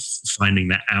finding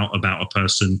that out about a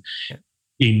person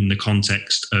in the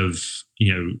context of,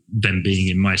 you know, them being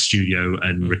in my studio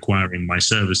and requiring my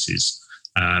services.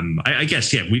 I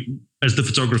guess, we, as the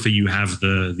photographer, you have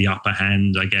the upper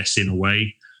hand, I guess, in a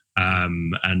way.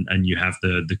 And you have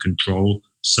the control,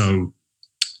 so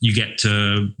you get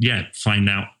to find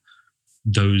out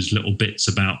those little bits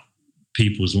about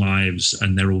people's lives,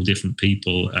 and they're all different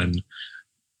people. And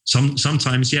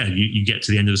sometimes you get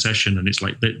to the end of the session and it's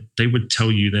like they would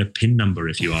tell you their PIN number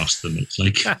if you asked them. It's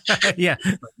like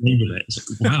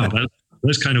it's like, wow,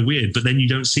 that's kind of weird. But then you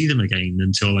don't see them again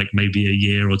until like maybe a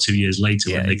year or 2 years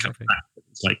later when they come back.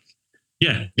 It's like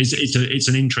it's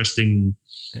an interesting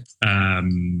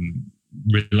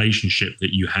relationship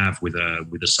that you have with a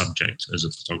subject as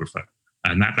a photographer,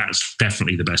 and that's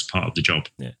definitely the best part of the job.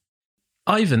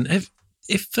 Ivan, if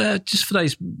just for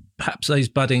those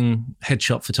budding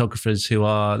headshot photographers who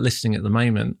are listening at the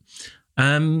moment,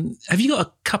 have you got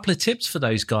a couple of tips for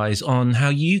those guys on how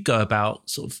you go about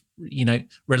sort of, you know,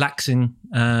 relaxing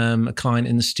a client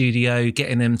in the studio,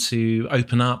 getting them to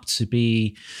open up, to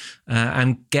be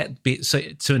and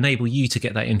to enable you to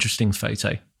get that interesting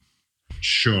photo?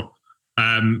 Sure.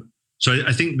 So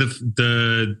I think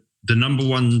the number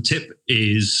one tip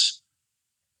is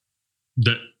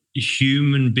that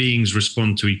human beings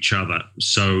respond to each other.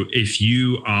 So if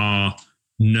you are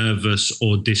nervous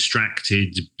or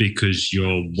distracted because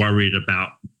you're worried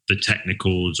about the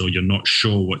technicals, or you're not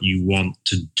sure what you want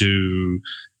to do,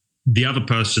 the other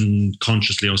person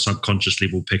consciously or subconsciously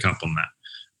will pick up on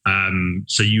that.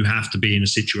 So you have to be in a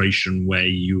situation where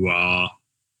you are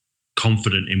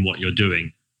confident in what you're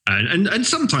doing. And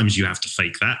sometimes you have to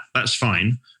fake that. That's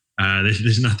fine.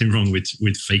 There's nothing wrong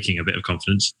with faking a bit of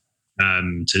confidence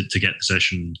to get the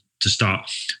session to start.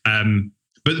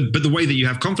 But the way that you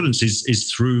have confidence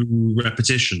is through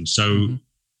repetition. So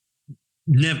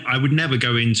I would never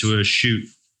go into a shoot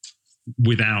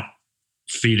without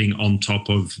feeling on top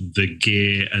of the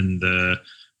gear and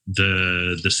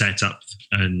the setup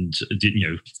and, you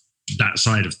know, that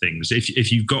side of things.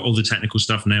 If you've got all the technical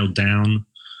stuff nailed down,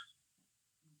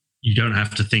 you don't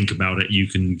have to think about it. You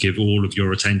can give all of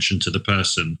your attention to the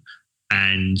person.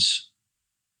 And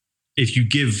if you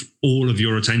give all of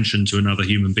your attention to another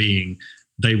human being,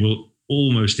 they will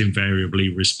almost invariably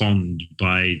respond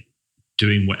by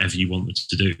doing whatever you want them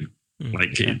to do.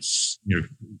 It's, you know,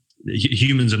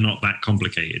 humans are not that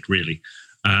complicated, really.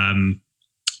 And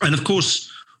of course,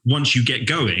 once you get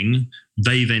going,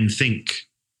 they then think,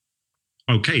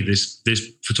 okay, this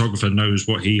photographer knows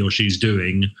what he or she's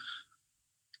doing.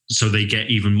 So they get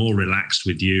even more relaxed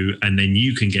with you, and then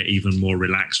you can get even more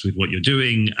relaxed with what you're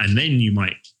doing. And then you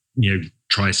might, you know,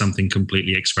 try something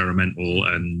completely experimental,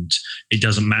 and it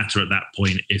doesn't matter at that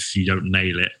point if you don't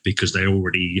nail it, because they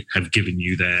already have given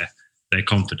you their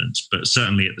confidence. But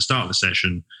certainly at the start of the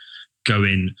session, go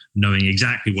in knowing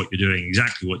exactly what you're doing,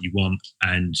 exactly what you want,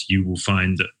 and you will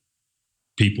find that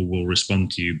people will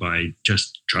respond to you by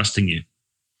just trusting you.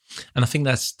 And I think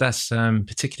that's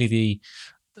particularly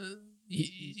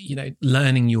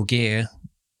learning your gear.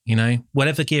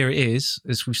 Whatever gear it is,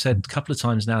 as we've said a couple of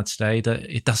times now today, that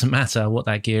it doesn't matter what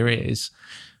that gear is.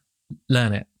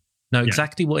 Learn it. Know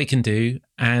exactly what it can do,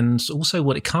 and also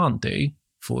what it can't do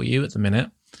for you at the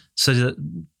minute, so that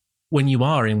when you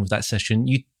are in with that session,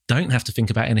 you don't have to think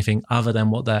about anything other than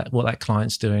what that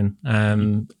client's doing,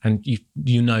 and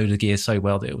you know the gear so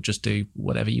well that it will just do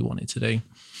whatever you want it to do.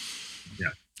 Yeah,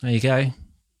 there you go.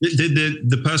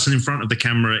 The person in front of the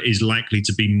camera is likely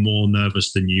to be more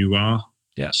nervous than you are.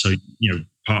 Yeah. So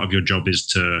part of your job is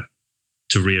to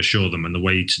reassure them, and the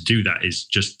way to do that is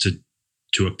just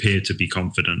to appear to be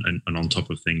confident and on top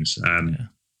of things.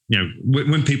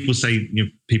 When people say,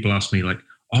 people ask me like,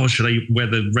 oh, should I wear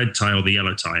the red tie or the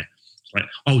yellow tie? It's like,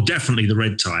 oh, definitely the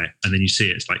red tie. And then you see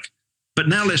it, it's like, but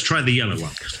now let's try the yellow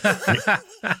one.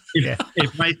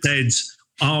 If I said,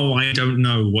 oh, I don't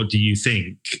know, what do you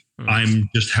think? I'm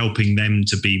just helping them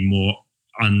to be more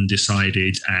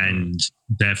undecided and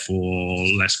therefore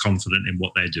less confident in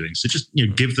what they're doing. So just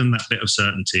give them that bit of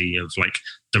certainty of like,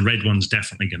 the red one's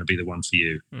definitely going to be the one for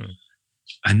you.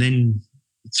 And then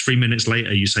 3 minutes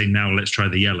later you say, now let's try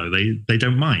the yellow. They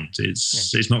don't mind.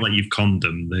 It's not like you've conned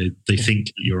them. They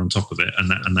think you're on top of it,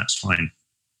 and that's fine.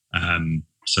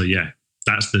 So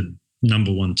that's the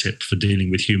number one tip for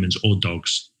dealing with humans or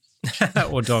dogs.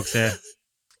 Or dogs, yeah.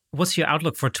 What's your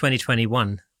outlook for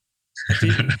 2021?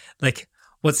 Like,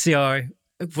 what's your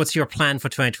plan for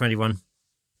 2021?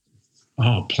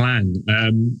 Oh, plan.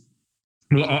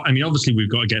 Well, I mean, obviously we've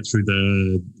got to get through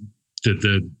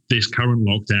this current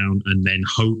lockdown, and then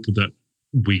hope that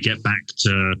we get back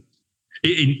to.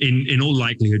 In all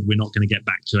likelihood, we're not going to get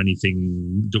back to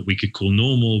anything that we could call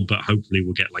normal, but hopefully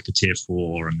we'll get like a tier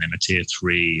 4 and then a tier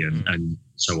 3 and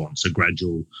so on. So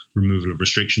gradual removal of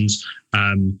restrictions.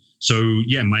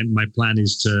 My plan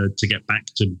is to get back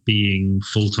to being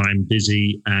full-time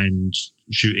busy and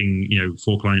shooting,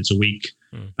 4 clients a week.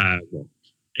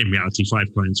 In reality,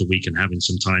 5 clients a week, and having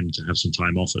some time to have some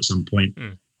time off at some point.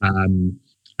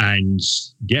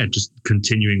 Just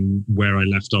continuing where I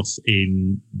left off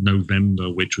in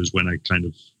November, which was when I kind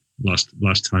of last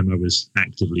time I was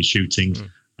actively shooting.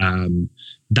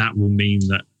 That will mean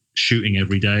that shooting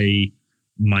every day,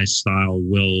 my style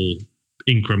will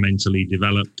incrementally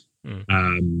develop.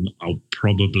 I'll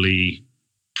probably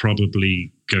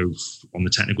go on the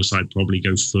technical side, probably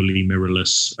go fully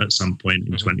mirrorless at some point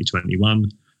in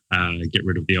 2021, get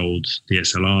rid of the old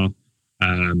DSLR,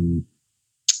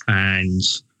 and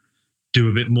do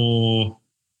a bit more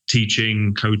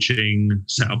teaching, coaching,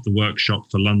 set up the workshop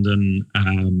for London.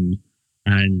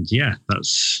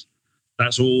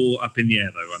 That's all up in the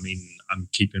air though. I mean, I'm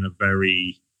keeping a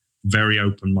very, very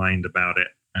open mind about it,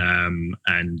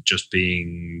 and just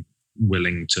being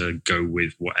willing to go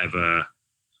with whatever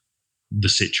the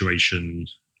situation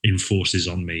enforces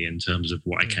on me in terms of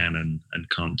what I can and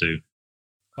can't do.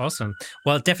 Awesome.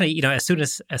 Well, definitely, as soon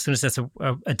as there's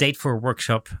a date for a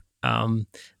workshop,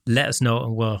 let us know,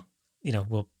 and we'll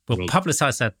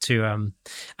publicize that to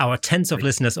our tens of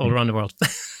listeners all around the world.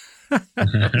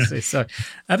 So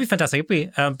that'd be fantastic.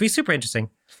 It'd be super interesting.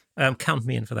 Count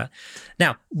me in for that.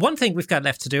 Now, one thing we've got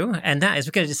left to do, and that is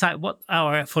we're going to decide what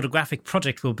our photographic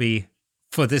project will be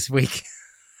for this week.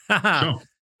 Sure.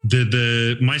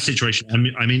 My situation,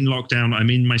 I'm in lockdown. I'm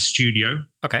in my studio.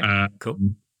 Okay, cool.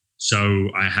 So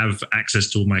I have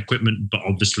access to all my equipment, but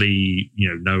obviously,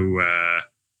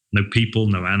 no people,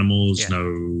 no animals,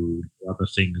 no other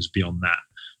things beyond that.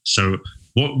 So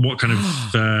what kind of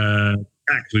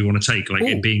act we want to take? Like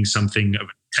it being something of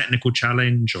a technical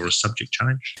challenge or a subject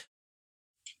challenge?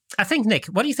 I think, Nick,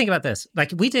 what do you think about this?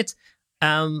 Like we did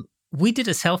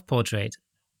a self-portrait,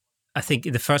 I think,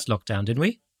 in the first lockdown, didn't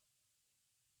we?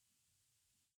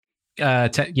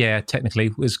 Technically,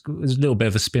 it was a little bit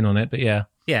of a spin on it, but yeah.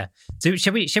 So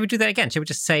shall we do that again? Shall we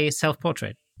just say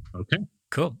self-portrait? Okay.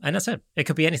 Cool. And that's it. It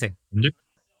could be anything. Yeah.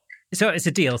 So it's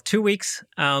a deal. 2 weeks,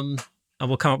 and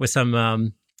we'll come up with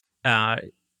some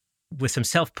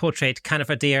self-portrait kind of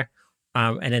idea,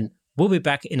 and then we'll be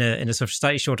back in a sort of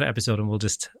slightly shorter episode, and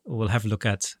we'll have a look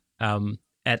at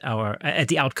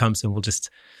the outcomes, and we'll just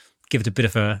give it a bit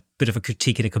of a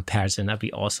critique and a comparison. That'd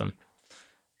be awesome.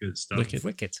 Good stuff.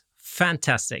 Wicked.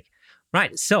 Fantastic.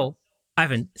 Right. So,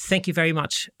 Ivan, thank you very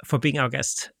much for being our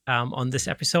guest on this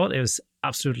episode. It was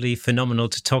absolutely phenomenal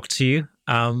to talk to you.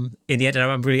 In the end,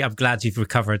 I'm glad you've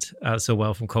recovered so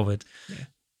well from COVID. Yeah.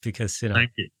 Because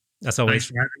thank you. That's always. Thanks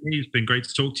for having me. It's been great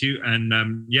to talk to you, and I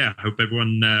hope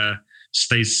everyone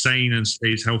stays sane and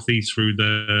stays healthy through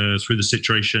the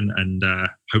situation, and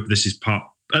hope this is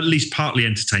at least partly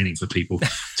entertaining for people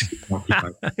to keep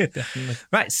occupied.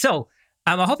 Right. So.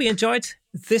 I hope you enjoyed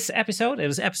this episode. It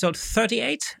was episode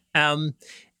 38.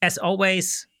 As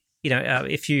always,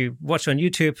 if you watch on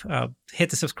YouTube, hit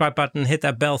the subscribe button, hit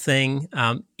that bell thing.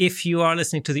 If you are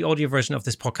listening to the audio version of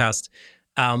this podcast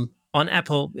on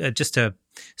Apple, just to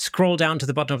scroll down to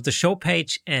the bottom of the show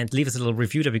page and leave us a little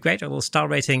review. That'd be great, a little star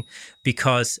rating,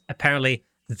 because apparently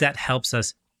that helps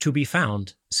us to be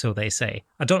found, so they say.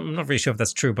 I'm not really sure if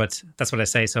that's true, but that's what I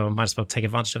say, so I might as well take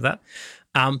advantage of that.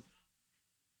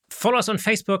 Follow us on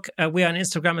Facebook. We are on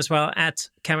Instagram as well, at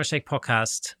Camera Shake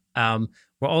Podcast.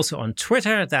 We're also on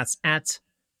Twitter. That's at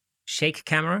Shake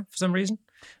Camera for some reason.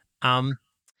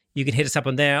 You can hit us up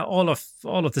on there, all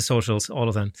of the socials, all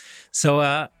of them. So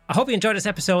I hope you enjoyed this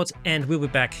episode, and we'll be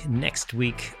back next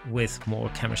week with more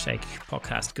Camera Shake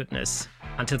Podcast goodness.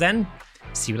 Until then,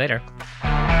 see you later.